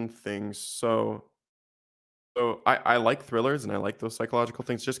Certain things. So I like thrillers and I like those psychological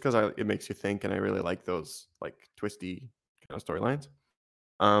things just because it makes you think, and I really like those like twisty kind of storylines.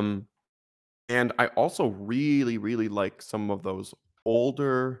 Um, and I also really, really like some of those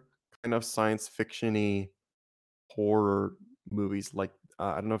older kind of science fictiony horror movies. Like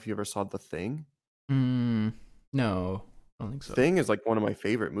I don't know if you ever saw The Thing. Mm, no, I don't think so. Thing is like one of my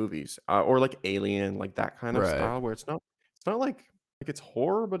favorite movies, or like Alien, like that kind of Right. style where it's not like it's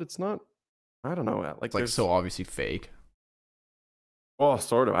horror, but it's not. I don't know. Like It's like so there's obviously fake. well,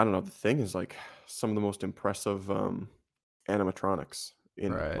 sort of. I don't know. The Thing is like some of the most impressive animatronics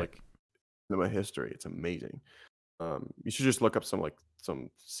in Right. like cinema history. It's amazing. You should just look up some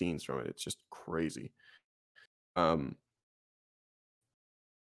scenes from it. It's just crazy. Um,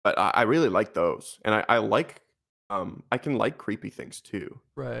 but I really like those, and I like I can like creepy things too.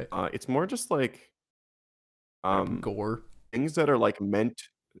 Right. It's more just like Like um gore. things that are like meant,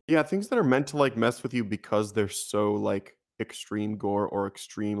 yeah, things that are meant to like mess with you because they're so like extreme gore or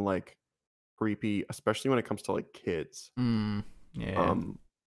extreme like creepy, especially when it comes to like kids. Mm, yeah. Um,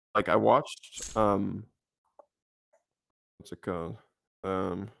 like I watched what's it called?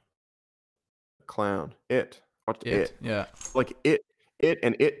 Um, Clown. It. Watched It. It. Yeah. Like it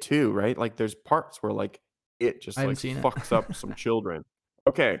and It too, right? Like there's parts where like it I just haven't like seen it. fucks up some children.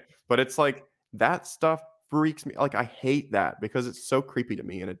 Okay, but it's like that stuff freaks me. Like I hate that because it's so creepy to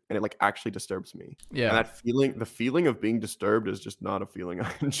me, and it like actually disturbs me. And Yeah. that feeling, the feeling of being disturbed is just not a feeling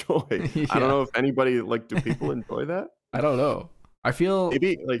I enjoy. I don't Yeah. know if anybody like do people enjoy that? I don't know. I feel. I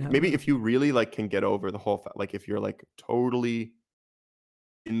don't Maybe know. if you really like can get over the whole like if you're like totally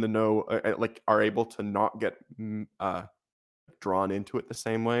in the know, like are able to not get drawn into it the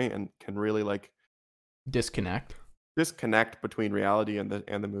same way and can really like Disconnect. disconnect between reality and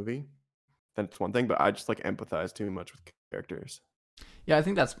the movie, then it's one thing. But I just like empathize too much with characters. Yeah, I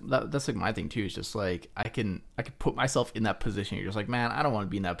think that's like my thing too. Is just like I can put myself in that position. You're just like, man, I don't want to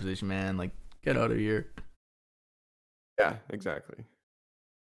be in that position, man. Like, get out of here. Yeah, exactly.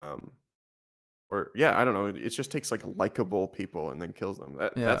 Um, or yeah, I don't know. It just takes like likable people and then kills them. Yeah.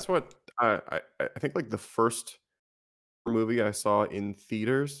 That's what I think like the first movie I saw in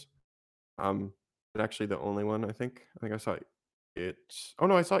theaters. But actually the only one I think. I think I saw it. Oh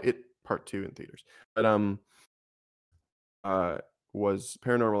no, I saw it part two in theaters. But uh, was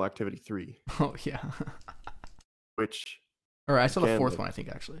Paranormal Activity 3, Oh yeah. which Or I saw the again fourth like one. I think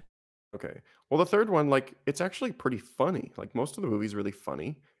actually. okay. Well, the third one, like, it's actually pretty funny. Like, most of the movie's really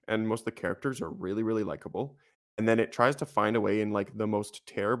funny, and most of the characters are really, really likable. And then it tries to find a way in like the most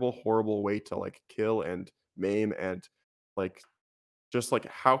terrible, horrible way to like kill and maim and like just like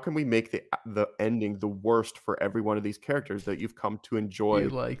how can we make the ending the worst for every one of these characters that you've come to You enjoy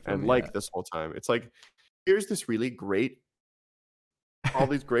like and them, yeah. like this whole time? It's like here's this really great, all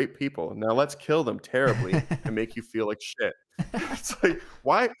these great people. Now let's kill them terribly and make you feel like shit. It's like,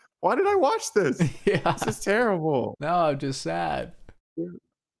 why did I watch this? This Yeah. is terrible. No, I'm just sad.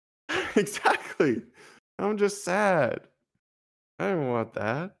 Exactly. I'm just sad. I don't want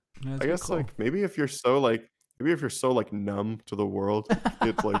that. That's I a good guess call. like maybe if you're so like numb to the world,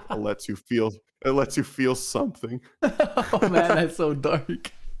 it's like it lets you feel something. Oh man, that's so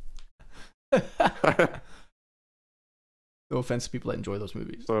dark. No offense to people that enjoy those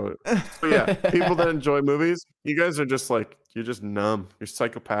movies. So yeah, people that enjoy movies, you guys are just like you're just numb. You're These are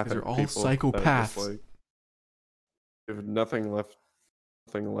psychopathic all people that are just psychopaths. like you have nothing left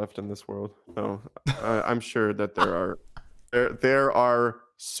in this world. No, I'm sure that there are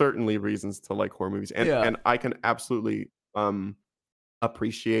certainly reasons to like horror movies, Yeah. and I can absolutely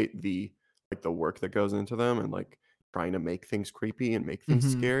appreciate the like the work that goes into them and like trying to make things creepy and make things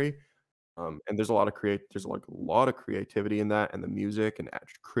Hmm. scary. And there's like a lot of creativity in that, and the music and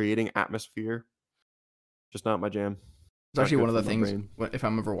creating atmosphere. Just not my jam. It's Not actually one good of for the my things brain. if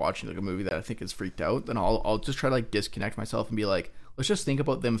I'm ever watching like a movie that I think is freaked out, then I'll just try to like disconnect myself and be like, let's just think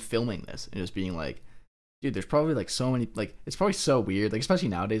about them filming this and just being like, dude, there's probably like so many like it's probably so weird, like especially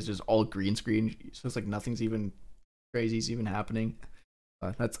nowadays, there's all green screen, so it's like nothing's even crazy's even happening.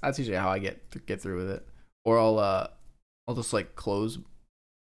 That's usually how I get through with it, or I'll just like close.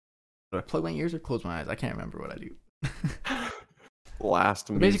 Do I plug my ears or close my eyes? I can't remember what I do. Blast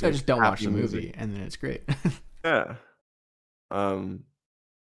But basically, I music, just don't watch happy the music. movie, and then it's great. Yeah. Um.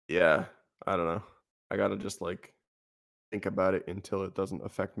 Yeah. I don't know. I gotta just like think about it until it doesn't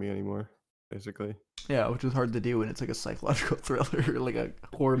affect me anymore. Basically. Yeah, which is hard to do when it's like a psychological thriller or like a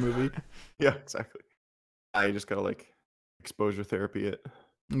horror movie. Yeah. Exactly. I just gotta like exposure therapy it.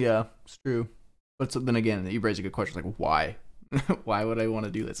 Yeah, it's true. But so, then again, you raise a good question, like why? Why would I want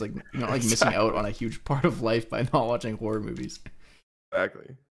to do this? Like, you're not like missing out Exactly. on a huge part of life by not watching horror movies.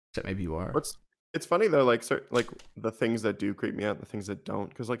 Exactly. Except maybe you are. What's It's funny though, like like the things that do creep me out, the things that don't,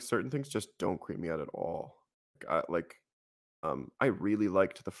 because like certain things just don't creep me out at all. I really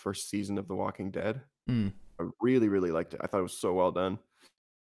liked the first season of The Walking Dead. Hmm. I really, really liked it. I thought it was so well done.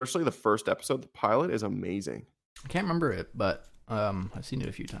 Especially the first episode. The pilot is amazing. I can't remember it, but I've seen it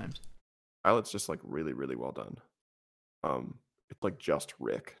a few times. Pilot's just like really, really well done. It's like just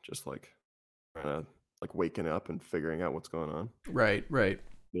Rick, just like kind of like waking up and figuring out what's going on. Right, right.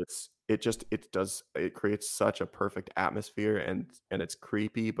 It creates such a perfect atmosphere, and it's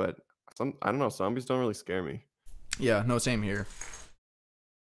creepy, but I don't know, zombies don't really scare me. Yeah, no, same here.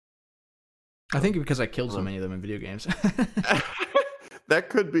 I So, think because I I killed don't so know. many of them in video games. That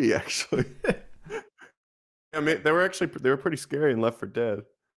could be actually. I mean, they were pretty scary in Left 4 Dead,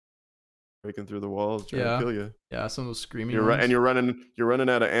 breaking through the walls, trying to Yeah, kill you. yeah, some of those screaming ones. And you're running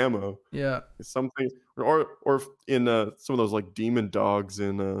out of ammo. Yeah. Something, or in some of those like demon dogs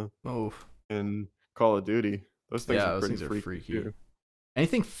Oh, in Call of Duty. Those things yeah, are those pretty things are freaky freaky. too.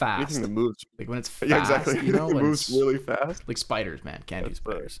 Anything Anything that fast, moves, like when it's yeah, exactly. fast, you know, It when moves it's really fast. like spiders, man, can't do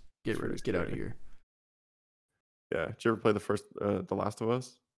spiders. It's pretty Get out of scary. here. Yeah. Did you ever play the first The Last of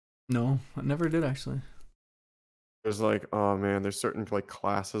Us? No, I never did actually. There's like, oh man, there's certain like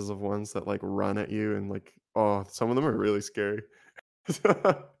classes of ones that like run at you, and like, oh, some of them are really scary.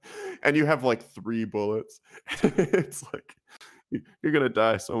 And you have like 3 bullets. It's like you're gonna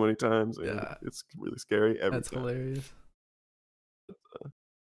die so many times, and Yeah, it's really scary every that's time. hilarious.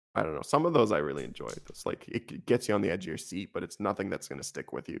 I don't know. Some of those I really enjoy. It's like it gets you on the edge of your seat, but it's nothing that's gonna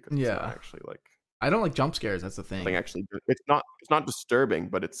stick with you because it's not Yeah, actually like I don't like jump scares. That's the nothing thing. actually. It's not disturbing,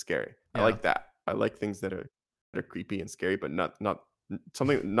 but it's scary. I Yeah. like that. I like things that are creepy and scary, but not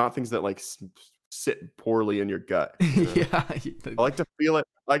things that like sit poorly in your gut. You know, Yeah, I like to feel it.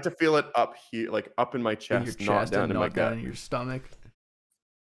 I like to feel it up here, like up in my in your chest, not chest down and in my not down gut. in your stomach.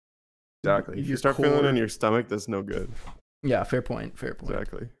 Exactly. If you Your start feeling it in core. your stomach, that's no good. Yeah, fair point. Fair point.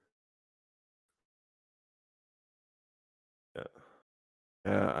 Exactly. Yeah.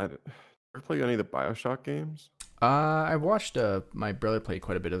 Yeah. Ever play any of the Bioshock games? I watched my brother play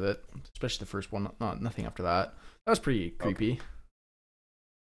quite a bit of it, especially the first one. Not nothing after that. That was pretty Okay. creepy.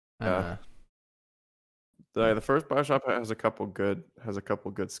 Yeah. Uh, The first Bioshock has a couple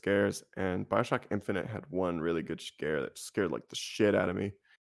good scares, and Bioshock Infinite had one really good scare that scared like the shit out of me.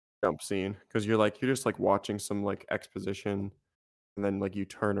 Jump scene, because you're just like watching some like exposition, and then like you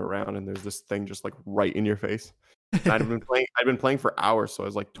turn around and there's this thing just like right in your face. And I'd been playing for hours, so I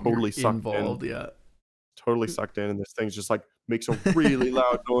was like you're involved. Yeah. totally sucked in, and this thing's just like makes a really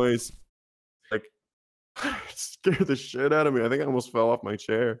loud noise. Like it scared the shit out of me. I think I almost fell off my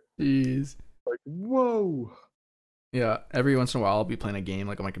chair. Jeez. Like, whoa. Yeah, every once in a while I'll be playing a game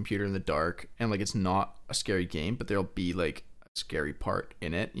like on my computer in the dark and like it's not a scary game, but there'll be like a scary part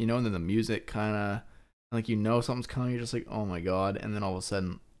in it, you know, and then the music kind of like something's coming, you're just like, "Oh my god." And then all of a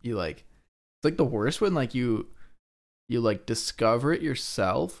sudden you like it's like the worst when like you like discover it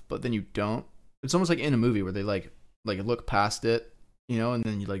yourself, but then you don't. It's almost like in a movie where they like look past it, you know, and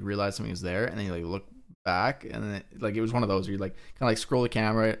then you like realize something is there and then you like look back and then like it was one of those where you like kind of like scroll the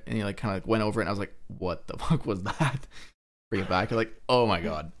camera and you like kind of like went over it and I was like, what the fuck was that? Bring it back, you're like, oh my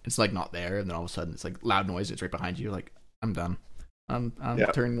god, it's like not there, and then all of a sudden it's like loud noise, it's right behind you, you're like, I'm done. I'm Yeah.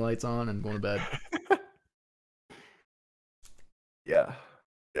 turning the lights on and going to bed. Yeah.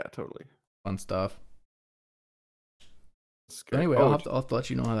 Yeah, totally. Fun stuff. But Scary. anyway, Oh, I'll have to let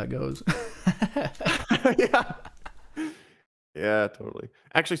you know how that goes. yeah. Yeah, totally.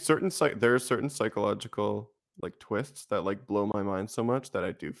 Actually, there are certain psychological like twists that like blow my mind so much that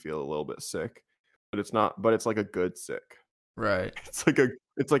I do feel a little bit sick. But it's like a good sick. Right.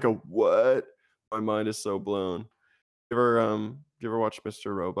 It's like a what? My mind is so blown. You ever watch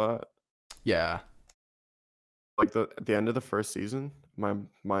Mr. Robot? Yeah. Like at the end of the first season, my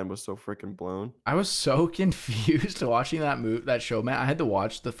mind was so freaking blown. I was so confused watching that show, man. I had to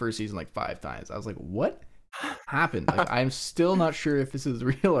watch the first season like 5 times. I was like, what happened? Like, I'm still not sure if this is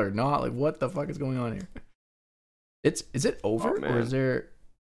real or not. Like, what the fuck is going on here? Is it Oh over or is man. there?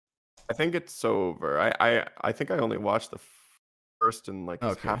 I think it's over. I think I only watched the first and like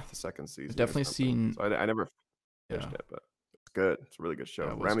Okay, half the second I've season or definitely something. seen. So I never Yeah, finished it, but it's good. It's a really good yeah, show.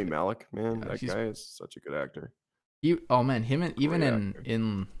 it was Rami good. Malek, man, Yeah, that guy is such a good actor. oh man, him and even Great actor.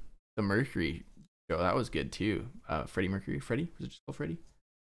 in the Mercury show that was good too. Freddie Mercury, Freddie was it just called Freddie?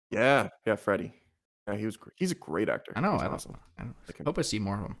 Yeah, yeah, Freddie. Yeah, he's a great actor. I know. He's awesome. I don't Like him. hope I see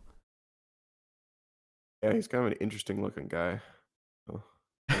more of him. Yeah, he's kind of an interesting looking guy. Oh,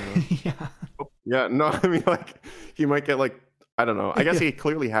 I don't know. Yeah. Yeah, no, I mean like he might get like I don't know. I guess Yeah. he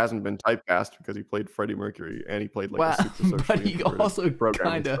clearly hasn't been typecast because he played Freddie Mercury and he played like a Wow, super but socially he introverted also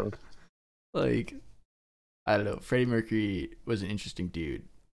programmer. kind of So like, I don't know. Freddie Mercury was an interesting dude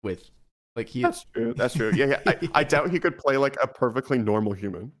with like he. that's true. That's true. Yeah, yeah. I doubt he could play like a perfectly normal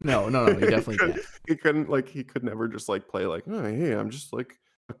human. No, no, no. He definitely can't. He couldn't like he could never just like play like, oh hey, I'm just like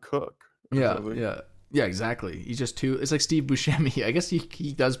a cook or Yeah, something. yeah, yeah. Exactly. He's just too. It's like Steve Buscemi. I guess he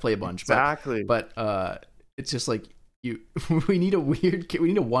does play a bunch, Exactly. but it's just like you. We need a weird. We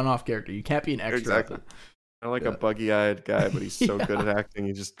need a one-off character. You can't be an extra. Exactly. I like a Yeah. buggy-eyed guy, but he's so good Yeah. at acting.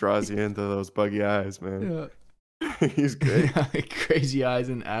 He just draws you into those buggy eyes, man. Yeah. He's great. Yeah, Crazy Eyes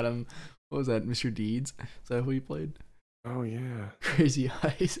and Adam. What was that? Mr. Deeds. Is that who he played? Oh yeah. Crazy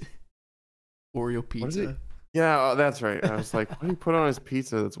Eyes. Oreo What is it? pizza. Yeah, oh, that's right. I was like, what do you put on his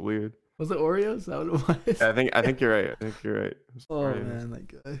pizza? That's weird. Was it Oreos? Is that what it was? Yeah, I think you're right. I think you're right. It was Oh Oreos. man, that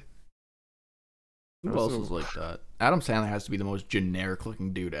guy. Who That was else so- was like that? Adam Sandler has to be the most generic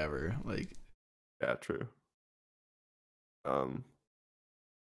looking dude ever. Like, Yeah, true.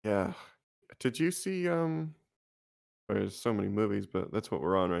 Yeah. Did you see there's so many movies, but that's what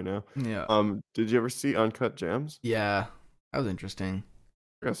we're on right now. yeah. Did you ever see Uncut Gems? Yeah. That was interesting.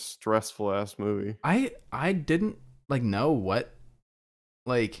 Like a stressful ass movie. I didn't like know what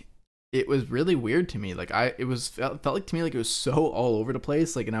like it was really weird to me. Like it was felt like to me like it was so all over the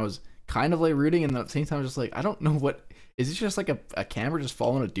place. Like and I was kind of like rooting and at the same time I was just like I don't know what is it just like a camera just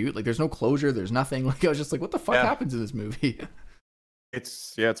following a dude? Like there's no closure, there's nothing. Like I was just like, what the fuck Yeah. happens in this movie?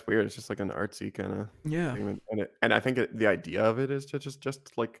 It's weird. It's just like an artsy kind of Yeah. thing, and I think the idea of it is to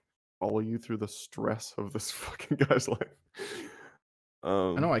just like follow you through the stress of this fucking guy's life.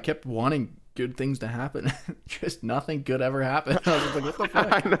 I know I kept wanting good things to happen. Just nothing good ever happened. I was just like, what the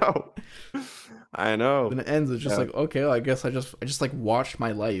fuck? I know. Then it ends. It's just Yeah. like, okay, well, I guess I just like watched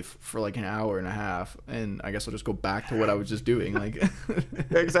my life for like an hour and a half, and I guess I'll just go back to what I was just doing. Like,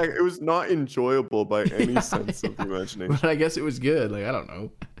 Yeah, exactly. It was not enjoyable by any sense of the imagination. but I guess it was good. Like, I don't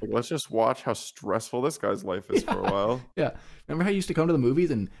know. Like, let's just watch how stressful this guy's life is for a while. Yeah. Remember how you used to come to the movies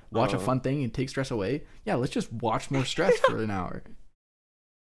and watch a Uh-huh. fun thing and take stress away? Yeah, let's just watch more stress for an hour.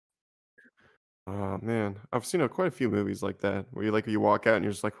 Oh man, I've seen quite a few movies like that where you walk out and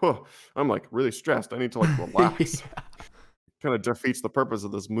you're just like, "Whoa, I'm like really stressed. I need to like relax." Kind of defeats the purpose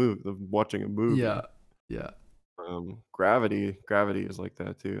of this movie, of watching a movie. Yeah. Yeah. Gravity is like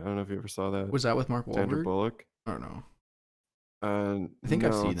that too. I don't know if you ever saw that. Was that with Mark Sandra Wahlberg? Bullock. I don't know. I think No,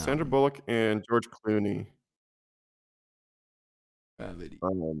 I've seen that Sandra one. Bullock and George Clooney. Gravity.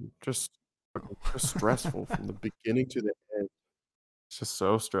 Just stressful from the beginning to the end. It's just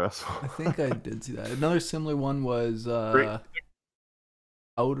so stressful. I think I did see that. Another similar one was Great.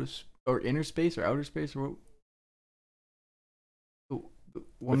 or inner space or outer space or what? The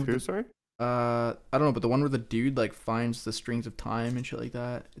one With who? with Sorry. I don't know, but the one where the dude like finds the strings of time and shit like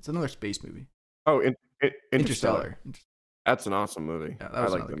that. It's another space movie. Oh, Interstellar. Interstellar. That's an awesome movie. Yeah, that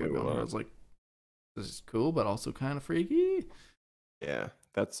was I like another the good movie one. a I lot. was like, this is cool, but also kind of freaky. Yeah,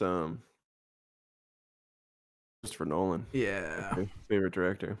 that's Christopher Nolan. Yeah. My favorite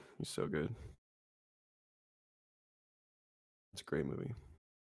director. He's so good. It's a great movie.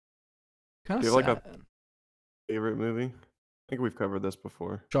 Kind of Do you sad. have, like, Favorite movie? I think we've covered this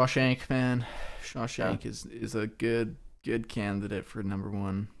before. Shawshank, man. Shawshank is a good candidate for number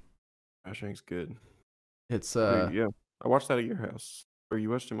one. Shawshank's good. It's Yeah, I watched that at your house. Or you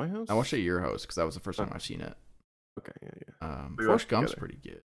watched it at my house? I watched it at your house because that was the first time I've seen it. Okay, yeah. We Forrest watched Gump's together. pretty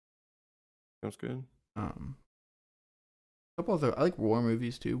good. That's good. A couple other I like war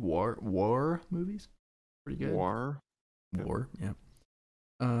movies too. War movies, pretty good. War. War, yeah.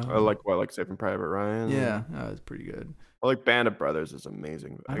 I like Saving Private Ryan. Yeah, it's pretty good. I like Band of Brothers is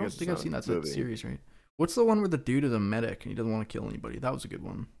amazing. I don't guess think it's I've seen not that a movie. series, right? What's the one where the dude is a medic and he doesn't want to kill anybody? That was a good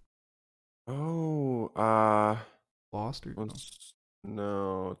one. Oh, Lost or no?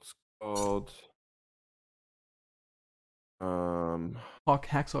 no, it's called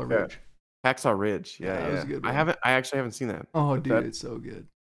Hacksaw yeah. Ridge. Hacksaw Ridge. Yeah, that was a good one. I actually haven't seen that. Oh, But dude, it's so good.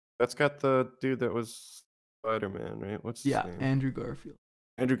 that's got the dude that was Spider-Man, right? What's his Yeah, name? Andrew Garfield.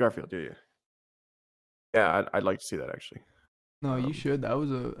 Andrew Garfield. Yeah. Yeah, I'd like to see that actually. No, you should. That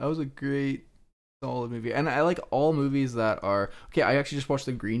was a great, solid movie, and I like all movies that are okay. I actually just watched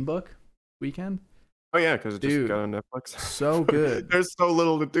The Green Book weekend. Oh yeah, because it just Dude, got on Netflix. so good. There's so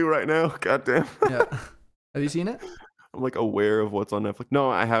little to do right now. Goddamn. Yeah, have you seen it? I'm like aware of what's on Netflix. No,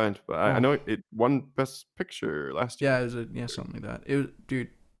 I haven't, but I Oh. know it won Best Picture last year. Yeah, it was something like that. It was, dude,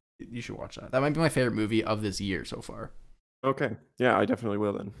 you should watch that. That might be my favorite movie of this year so far. Okay. Yeah, I definitely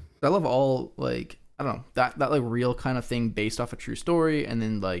will then. I love all like I don't know that like real kind of thing based off a true story, and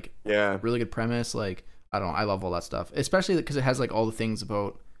then like Yeah. really good premise. Like I don't know, I love all that stuff, especially because it has like all the things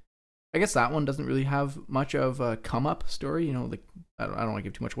about. I guess that one doesn't really have much of a come up story, you know. Like I don't want to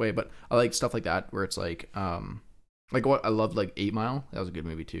give too much away, but I like stuff like that where it's like what I loved like 8 Mile. That was a good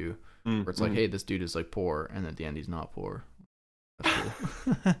movie too, where it's like, hey, this dude is like poor, and at the end he's not poor. That's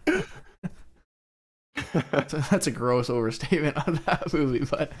cool. So that's a gross overstatement of that movie,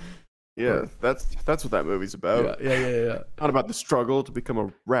 but Yeah, that's what that movie's about. Yeah. Not about the struggle to become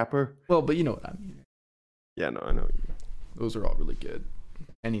a rapper. Well, but you know what I mean. Yeah, no, I know what you mean. Those are all really good.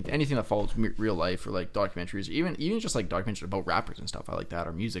 Anything that follows real life or like documentaries, even just like documentaries about rappers and stuff, I like that,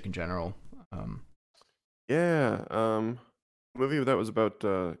 or music in general. Yeah, a movie that was about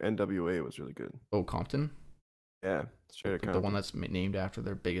NWA was really good. Oh, Compton. Yeah, straight out The Compton. one that's named after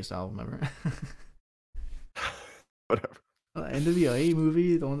their biggest album ever. Whatever. NWA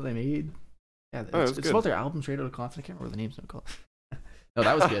movie, the one that they made. Yeah, it's good. about their album Straight Outta Compton. I can't remember what the name's called. No,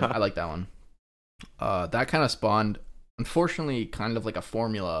 that was good. I like that one. That kind of spawned, unfortunately, kind of like a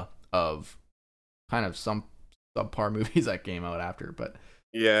formula of kind of some subpar movies that came out after, but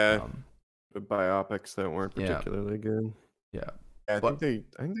yeah, the biopics that weren't Yeah. particularly good. yeah, I think they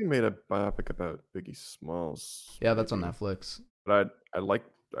made a biopic about Biggie Smalls. yeah, that's on maybe. Netflix. But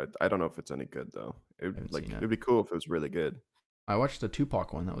I don't know if it's any good though. It'd be cool if it was really good. I watched the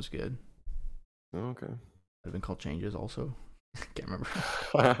Tupac one. That was good. Oh, okay. Would have been called Changes also. Can't remember.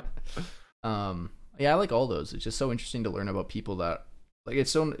 Yeah, I like all those. It's just so interesting to learn about people that like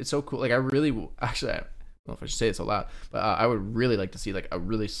it's so cool. Like I really actually I don't know if I should say this out loud, but I would really like to see like a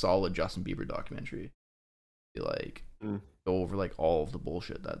really solid Justin Bieber documentary. Like go over like all of the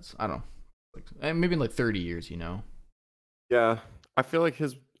bullshit that's I don't know, like maybe in like 30 years, you know. Yeah, I feel like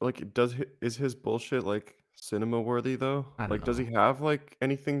is his bullshit like cinema worthy though? I don't Like, know. does he have like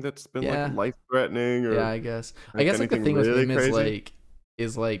anything that's been Yeah. like life threatening or Yeah, I guess like the anything thing with really him crazy?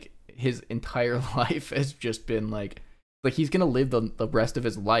 is like his entire life has just been like he's gonna live the rest of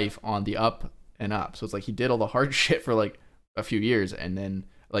his life on the up and up. So it's like he did all the hard shit for like a few years, and then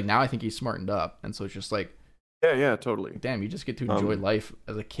like now I think he's smartened up, and so it's just like Yeah, totally. damn, you just get to enjoy life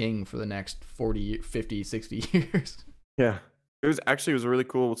as a king for the next 40, 50, 60 years. Yeah. It was really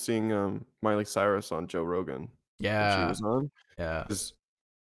cool seeing Miley Cyrus on Joe Rogan. When she was on. Yeah.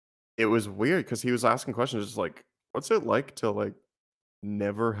 It was weird because he was asking questions just like, what's it like to like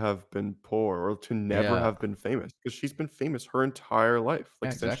never have been poor or to never have been famous? Because she's been famous her entire life.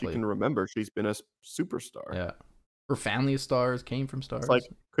 Like since she can remember, she's been a superstar. Yeah. Her family of stars came from stars. It's like,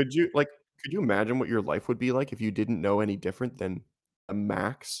 could you imagine what your life would be like if you didn't know any different than a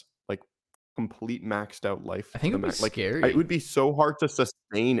max, like complete maxed out life? I think to it'd be like scary. it would be so hard to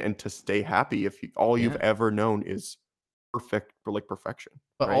sustain and to stay happy if all you've ever known is perfection.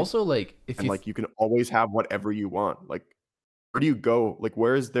 But right? also like if you can always have whatever you want. Like where do you go? Like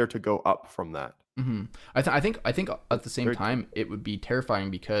where is there to go up from that? Mm-hmm. I think at the same time it would be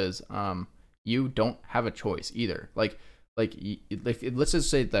terrifying because you don't have a choice either. Like let's just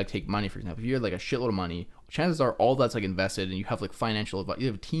say that take money for example. If you had like a shitload of money, chances are all that's like invested, and you have like you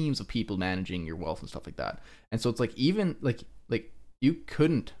have teams of people managing your wealth and stuff like that. And so it's like even like you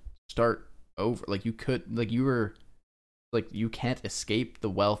couldn't start over. Like you could like you were like you can't escape the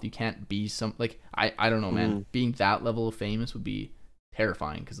wealth. You can't be some like I don't know, man. Being that level of famous would be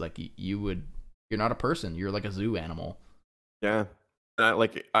terrifying because like you're not a person. You're like a zoo animal. Yeah.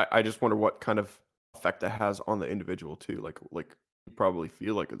 And I just wonder what kind of effect it has on the individual too. Like you probably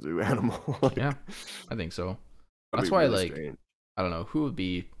feel like a zoo animal. Like, yeah, I think so. That's why really like strange. I don't know who would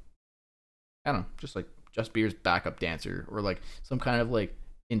be. I don't know, just like Just Beer's backup dancer or like some kind of like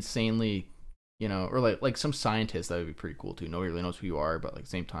insanely, you know, or like some scientist. That would be pretty cool too. Nobody really knows who you are, but like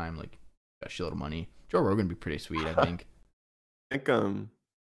same time like got a shitload of money. Joe Rogan would be pretty sweet, I think. I think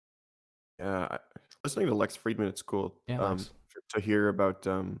yeah, listening to Lex Friedman, it's cool. Yeah, to hear about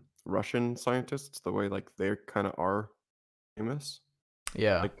Russian scientists, the way like they kind of are famous.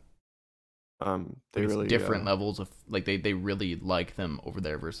 Yeah. Like they really different levels of like they really like them over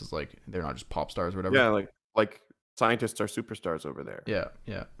there versus like they're not just pop stars or whatever. Yeah, like scientists are superstars over there.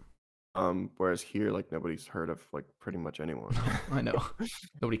 Yeah. Whereas here, like nobody's heard of like pretty much anyone. I know.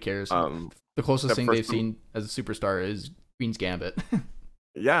 Nobody cares. The closest thing they've seen as a superstar is Queen's Gambit.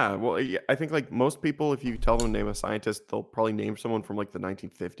 Yeah, well, I think like most people, if you tell them to name a scientist, they'll probably name someone from like the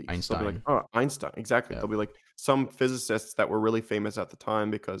 1950s. Einstein. They'll be like, oh, Einstein, exactly. Yeah. They'll be like some physicists that were really famous at the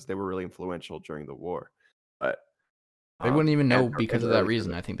time because they were really influential during the war. But they wouldn't even know because of that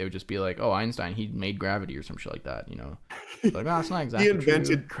reason. I think they would just be like, oh, Einstein, he made gravity or some shit like that, you know? Like, oh, it's not exactly he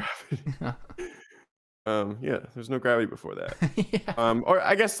invented true. gravity. Yeah, there's no gravity before that. Yeah. Or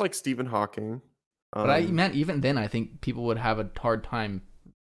I guess like Stephen Hawking. But I meant even then, I think people would have a hard time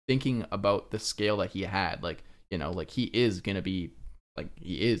thinking about the scale that he had, like, like he is gonna be, like,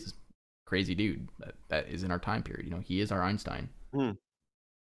 he is crazy dude that is in our time period. He is our Einstein. Hmm.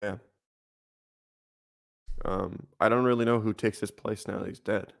 Yeah. I don't really know who takes his place now that he's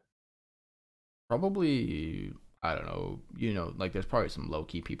dead. Probably, I don't know. Like there's probably some low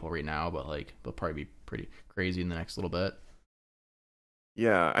key people right now, but like they'll probably be pretty crazy in the next little bit.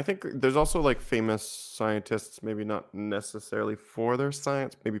 Yeah, I think there's also like famous scientists, maybe not necessarily for their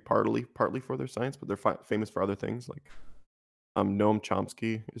science, maybe partly for their science, but they're famous for other things. Like Noam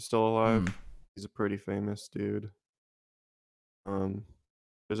Chomsky is still alive. Mm, He's a pretty famous dude. Um,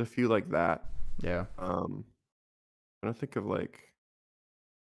 there's a few like that. yeah, I don't think of like,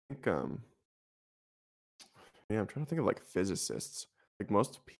 I think yeah, I'm trying to think of like physicists. Like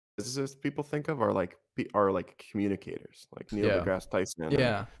most physicists people think of are like are like communicators, like Neil yeah, deGrasse Tyson and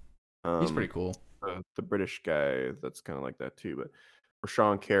yeah. He's pretty um cool. the British guy that's kind of like that too. But or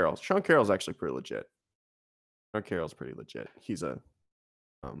Sean Carroll. Sean Carroll's actually pretty legit. Sean Carroll's pretty legit. He's a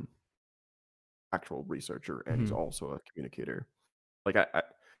um actual researcher and he's Hmm. also a communicator. Like I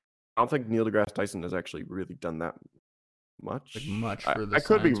don't think Neil deGrasse Tyson has actually really done that Like much. much for the I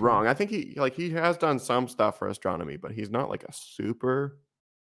could be science world. wrong. I think he has done some stuff for astronomy, but he's not like a super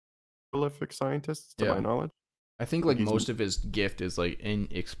prolific scientist to my Yeah, knowledge. I think Like like he's most of his gift is like in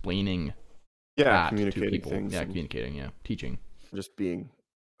explaining yeah, that to communicating people. things Yeah, and communicating. Yeah, teaching. just being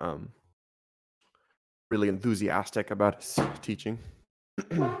um really enthusiastic about his teaching.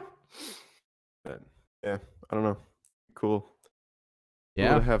 But, yeah, I don't know. Cool. Cool to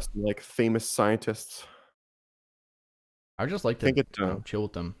Yeah, have some like famous scientists. I would just like I to think it chill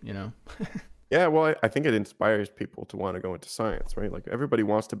with them. yeah, well, I think it inspires people to want to go into science, right? Like everybody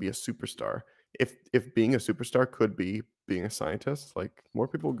wants to be a superstar. If being a superstar could be being a scientist, like more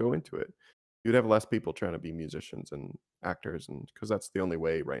people go into it. You'd have less people trying to be musicians and actors, and because that's the only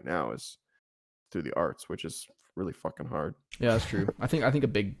way right now is through the arts, which is really fucking hard. Yeah, that's true. I think a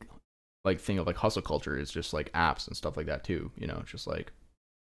big like thing of like hustle culture is just like apps and stuff like that too. It's just like,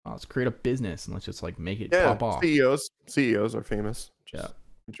 oh, let's create a business and let's just like make it Yeah, pop off. CEOs are famous, which Yeah, is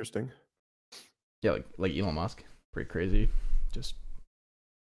interesting. yeah, like Elon Musk, pretty crazy. Just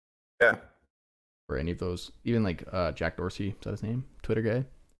Yeah. for any of those, even like Jack Dorsey, is that his name? Twitter guy.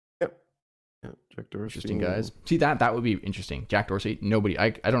 Yep. Yeah. Jack Interesting Dorsey. guys. See, that would be interesting. Jack Dorsey. Nobody. I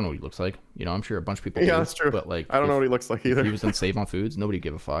don't know what he looks like. I'm sure a bunch of people Yeah, do, that's true. but like I don't know what he looks like if either. he was on Save on Foods, nobody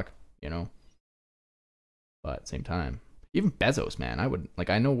give a fuck. You know. But at the same time, even Bezos, man, I would like.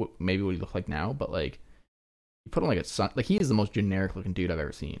 I know maybe what he looked like now, but like you put on like a sun, like he is the most generic looking dude I've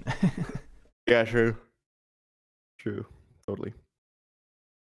ever seen. Yeah, true. True. Totally.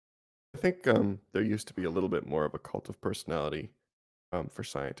 I think there used to be a little bit more of a cult of personality for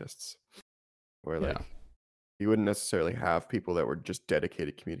scientists, where Yeah, like you wouldn't necessarily have people that were just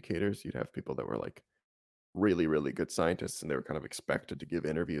dedicated communicators. You'd have people that were like really, really good scientists, and they were kind of expected to give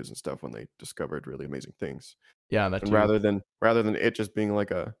interviews and stuff when they discovered really amazing things. yeah, that And too. rather than it just being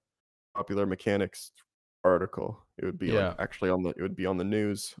like a popular mechanics article, it would be like Yeah, actually it would be on the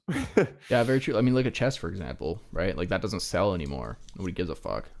news. yeah, very true. I mean, look at chess for example, right? Like that doesn't sell anymore. Nobody gives a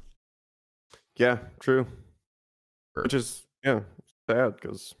fuck. Yeah, true. Or Which is yeah, sad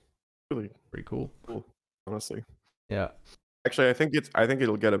because really pretty cool. cool, honestly. Yeah, Actually, I think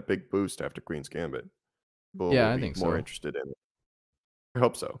it'll get a big boost after Queen's Gambit. People yeah, will I be think more so. interested in it. I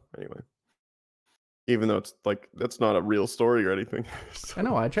hope so. Anyway, even though it's like that's not a real story or anything, I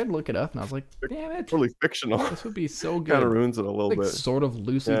know. so I tried to look it up, and I was like, it's damn it, totally fictional. this would be so Kind of good. ruins it a little Like bit. sort of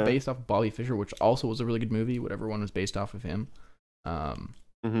loosely Yeah. based off of Bobby Fischer, which also was a really good movie. Whatever one was based off of him. Um,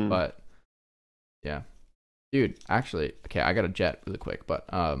 Hmm. but yeah, dude. Actually, okay, I got a jet really quick, but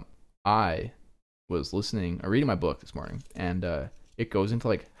I was listening or reading my book this morning, and it goes into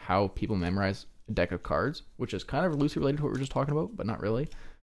like how people memorize a deck of cards, which is kind of loosely related to what we were just talking about, but not really.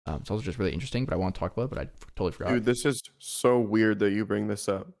 It's also just really interesting, but I want to talk about it, but I totally forgot. Dude, this is so weird that you bring this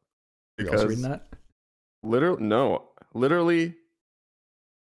up Are you also reading because that? literally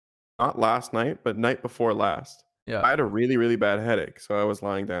not last night, but night before last. Yeah. I had a really, really bad headache, so I was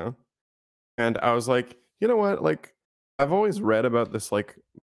lying down. And I was like, you know what? Like, I've always read about this, like,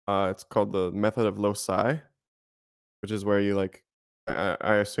 it's called the method of loci, which is where you like,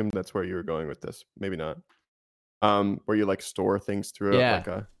 I assume that's where you were going with this. Maybe not. Where you like store things throughout Yeah. like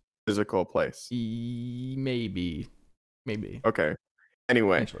a physical place. Maybe. Maybe. Okay.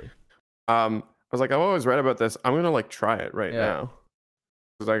 Anyway, Potentially. I was like, I've always read about this. I'm gonna like try it right Yeah. now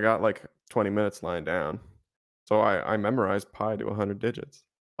because I got like 20 minutes lying down. So I memorized pi to 100 digits.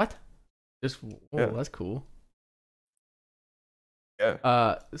 What? Just Yeah. that's cool.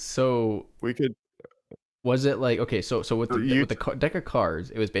 Yeah. So We could. Was it like okay? So with So the you, with the deck of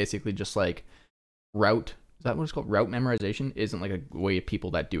cards, it was basically just like route. Is that what it's called? Route memorization isn't like a way of people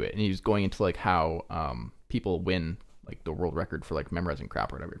that do it, and he's going into like how people win like the world record for like memorizing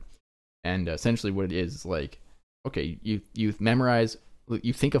crap or whatever. And essentially, what it is like, okay, you memorize,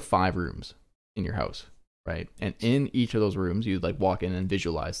 you think of 5 rooms in your house, right? And in each of those rooms, you like walk in and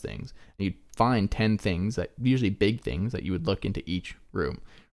visualize things, and you find 10 things that usually big things that you would look into each room,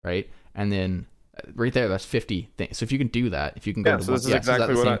 right? And then right there, that's 50 things. So if you can do that, if you can go yeah. into So one, this is yeah. So is that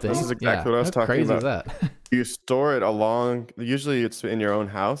exactly the what same I thing? this is Yeah. exactly what I was How talking crazy is about. that? You store it along. Usually, it's in your own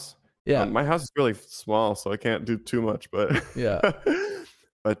house. Yeah. My house is really small, so I can't do too much. But Yeah.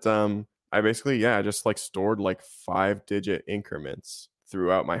 but I basically I just like stored like 5-digit increments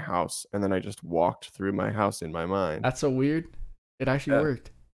throughout my house, and then I just walked through my house in my mind. That's so weird. It actually Yeah,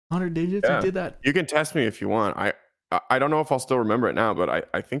 worked. 100 digits. You yeah. did that. You can test me if you want. I don't know if I'll still remember it now, but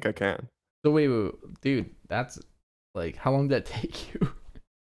I think I can. So wait, dude. That's like how long did that take you?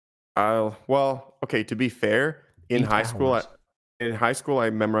 Well, okay, to be fair, 8 hours. in high school I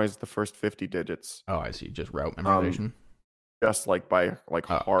memorized the first 50 digits. Oh, I see. Just route Um memorization. just like by like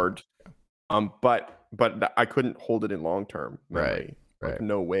Oh, hard. But I couldn't hold it in long-term right, memory. Like right,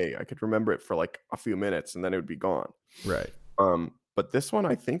 no way. I could remember it for like a few minutes and then it would be gone. right. But this one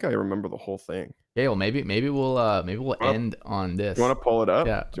I think I remember the whole thing. Yeah, well, maybe we'll You wanna, end on you this. want to pull it up?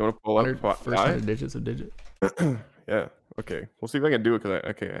 Yeah, Do you want to pull up 100 first 100 digits of digit. Yeah. Okay. We'll see if I can do it because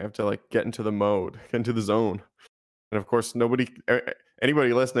I have to like get into the mode, get into the zone. And of course,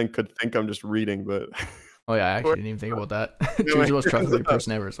 anybody listening could think I'm just reading, but Oh yeah, I actually didn't even think about that. Jude's the most trustworthy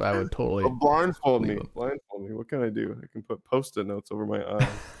person ever, so I would totally blindfold believe me. him. Blindfold me. What can I do? I can put post-it notes over my eyes.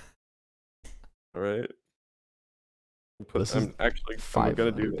 All right. This is I'm gonna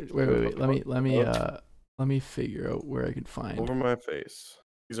do 500. this. Wait. Let me figure out where I can find Over my face.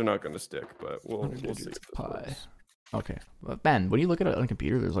 These are not gonna stick, but we'll 100 see if digits this pi. works. Okay, but Ben, when you look at it on a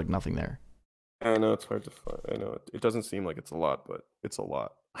computer, there's like nothing there. I know it's hard to find. I know it doesn't seem like it's a lot, but it's a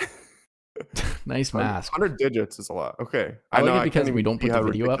lot. Nice mask. 100 digits is a lot. Okay. I like know it I can't because we even don't see put the how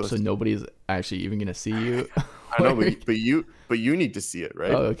video up, ridiculous so it is. nobody's actually even gonna see you. I know, but you need to see it, right?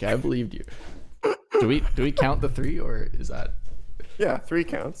 Oh, okay, I believed you. Do we count the 3 or is that Yeah, 3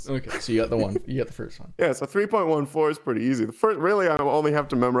 counts. okay? So you got the one. You got the first one. Yeah, so 3.14 is pretty easy. The first, really, I only have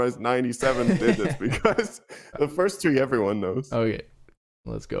to memorize 97 digits because the first 2 everyone knows. Okay,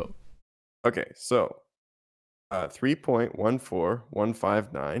 let's go. Okay, so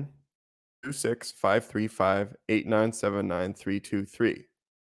 3.14159 26535 8979 323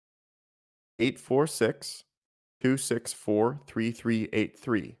 846 264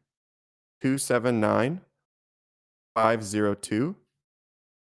 3383 279 502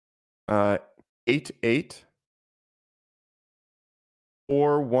 88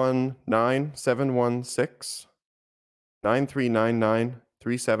 419 716 9399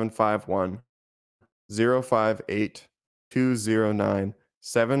 3751 058 209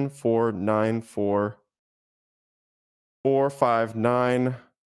 7494 459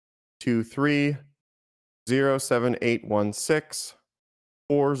 23 07816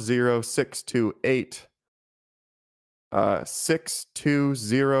 40628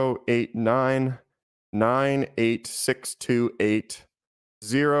 62089 98628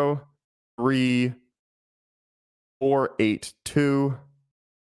 03482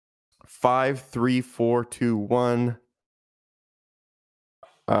 53421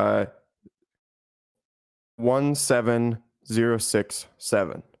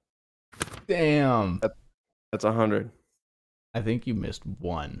 17067. Damn. That's 100. I think you missed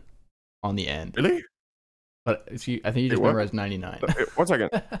one on the end. Really? But I think you just what? memorized 99. Wait, 1 second.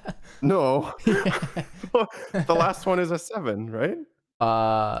 No. Yeah. The last one is a 7, right?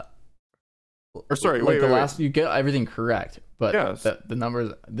 Or sorry, Like wait, the wait, last, you get everything correct, but Yes. the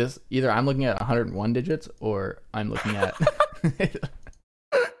numbers, this either I'm looking at 101 digits or I'm looking at.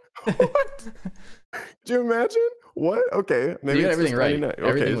 What? Do you imagine? What? Okay, maybe You got it's everything just right. 99.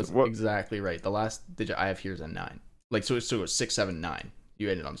 Everything Okay, was exactly right. The last digit I have here is a 9. Like so, it was 679. You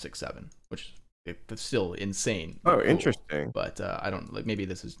ended on 67, which it's still insane. Oh, Cool. interesting. But I don't like. Maybe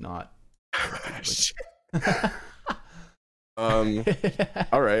this is not. All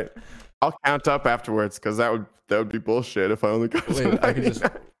right. I'll count up afterwards because that would be bullshit if I only got Wait, I could just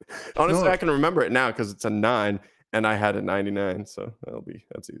honestly no. I can remember it now because it's a 9 and I had a 99, so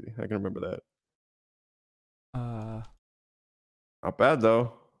that's easy. I can remember that. Not bad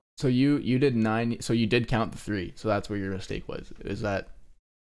though. So you did 9. So you did count the 3. So that's where your mistake was. Is that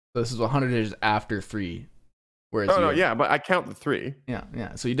so this is 100 digits after 3, whereas Yeah, but I count the 3.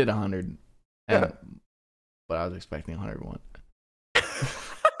 Yeah. So you did 100. Yeah. But I was expecting 101.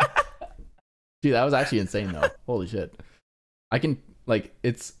 Dude, that was actually insane though. Holy shit. I can like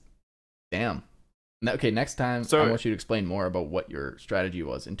it's damn. Okay, next time I want you to explain more about what your strategy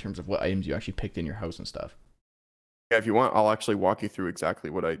was in terms of what items you actually picked in your house and stuff. Yeah, if you want, I'll actually walk you through exactly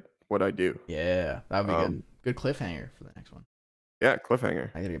what I do. Yeah, that would be good. Good cliffhanger for the next one. Yeah,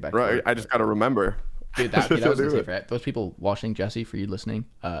 cliffhanger. I gotta get back. Right, I just gotta remember. Dude, that was insane for those people watching. Jesse, for you listening,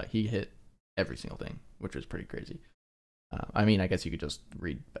 he hit every single thing, which was pretty crazy. I mean, I guess you could just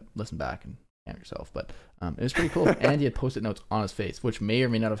listen back and count yourself, but it was pretty cool. And he had post-it notes on his face, which may or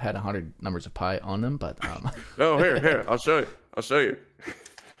may not have had 100 numbers of pi on them, but oh, here, I'll show you.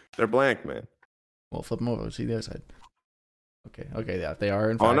 They're blank, man. Well, flip them over. See the other side. Okay, yeah, they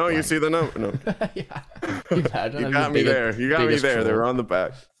are in fact. Oh no, blank. you see the number? No. Yeah. You got me there. You got me there. Troll. They're on the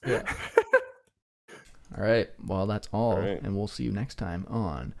back. Yeah. All right. Well, that's all, and we'll see you next time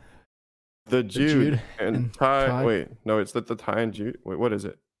on the Jude and Ty. Wait, no, it's the Ty and Jude. Wait, what is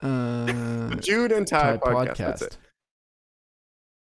it? The Jude and Ty podcast. That's it.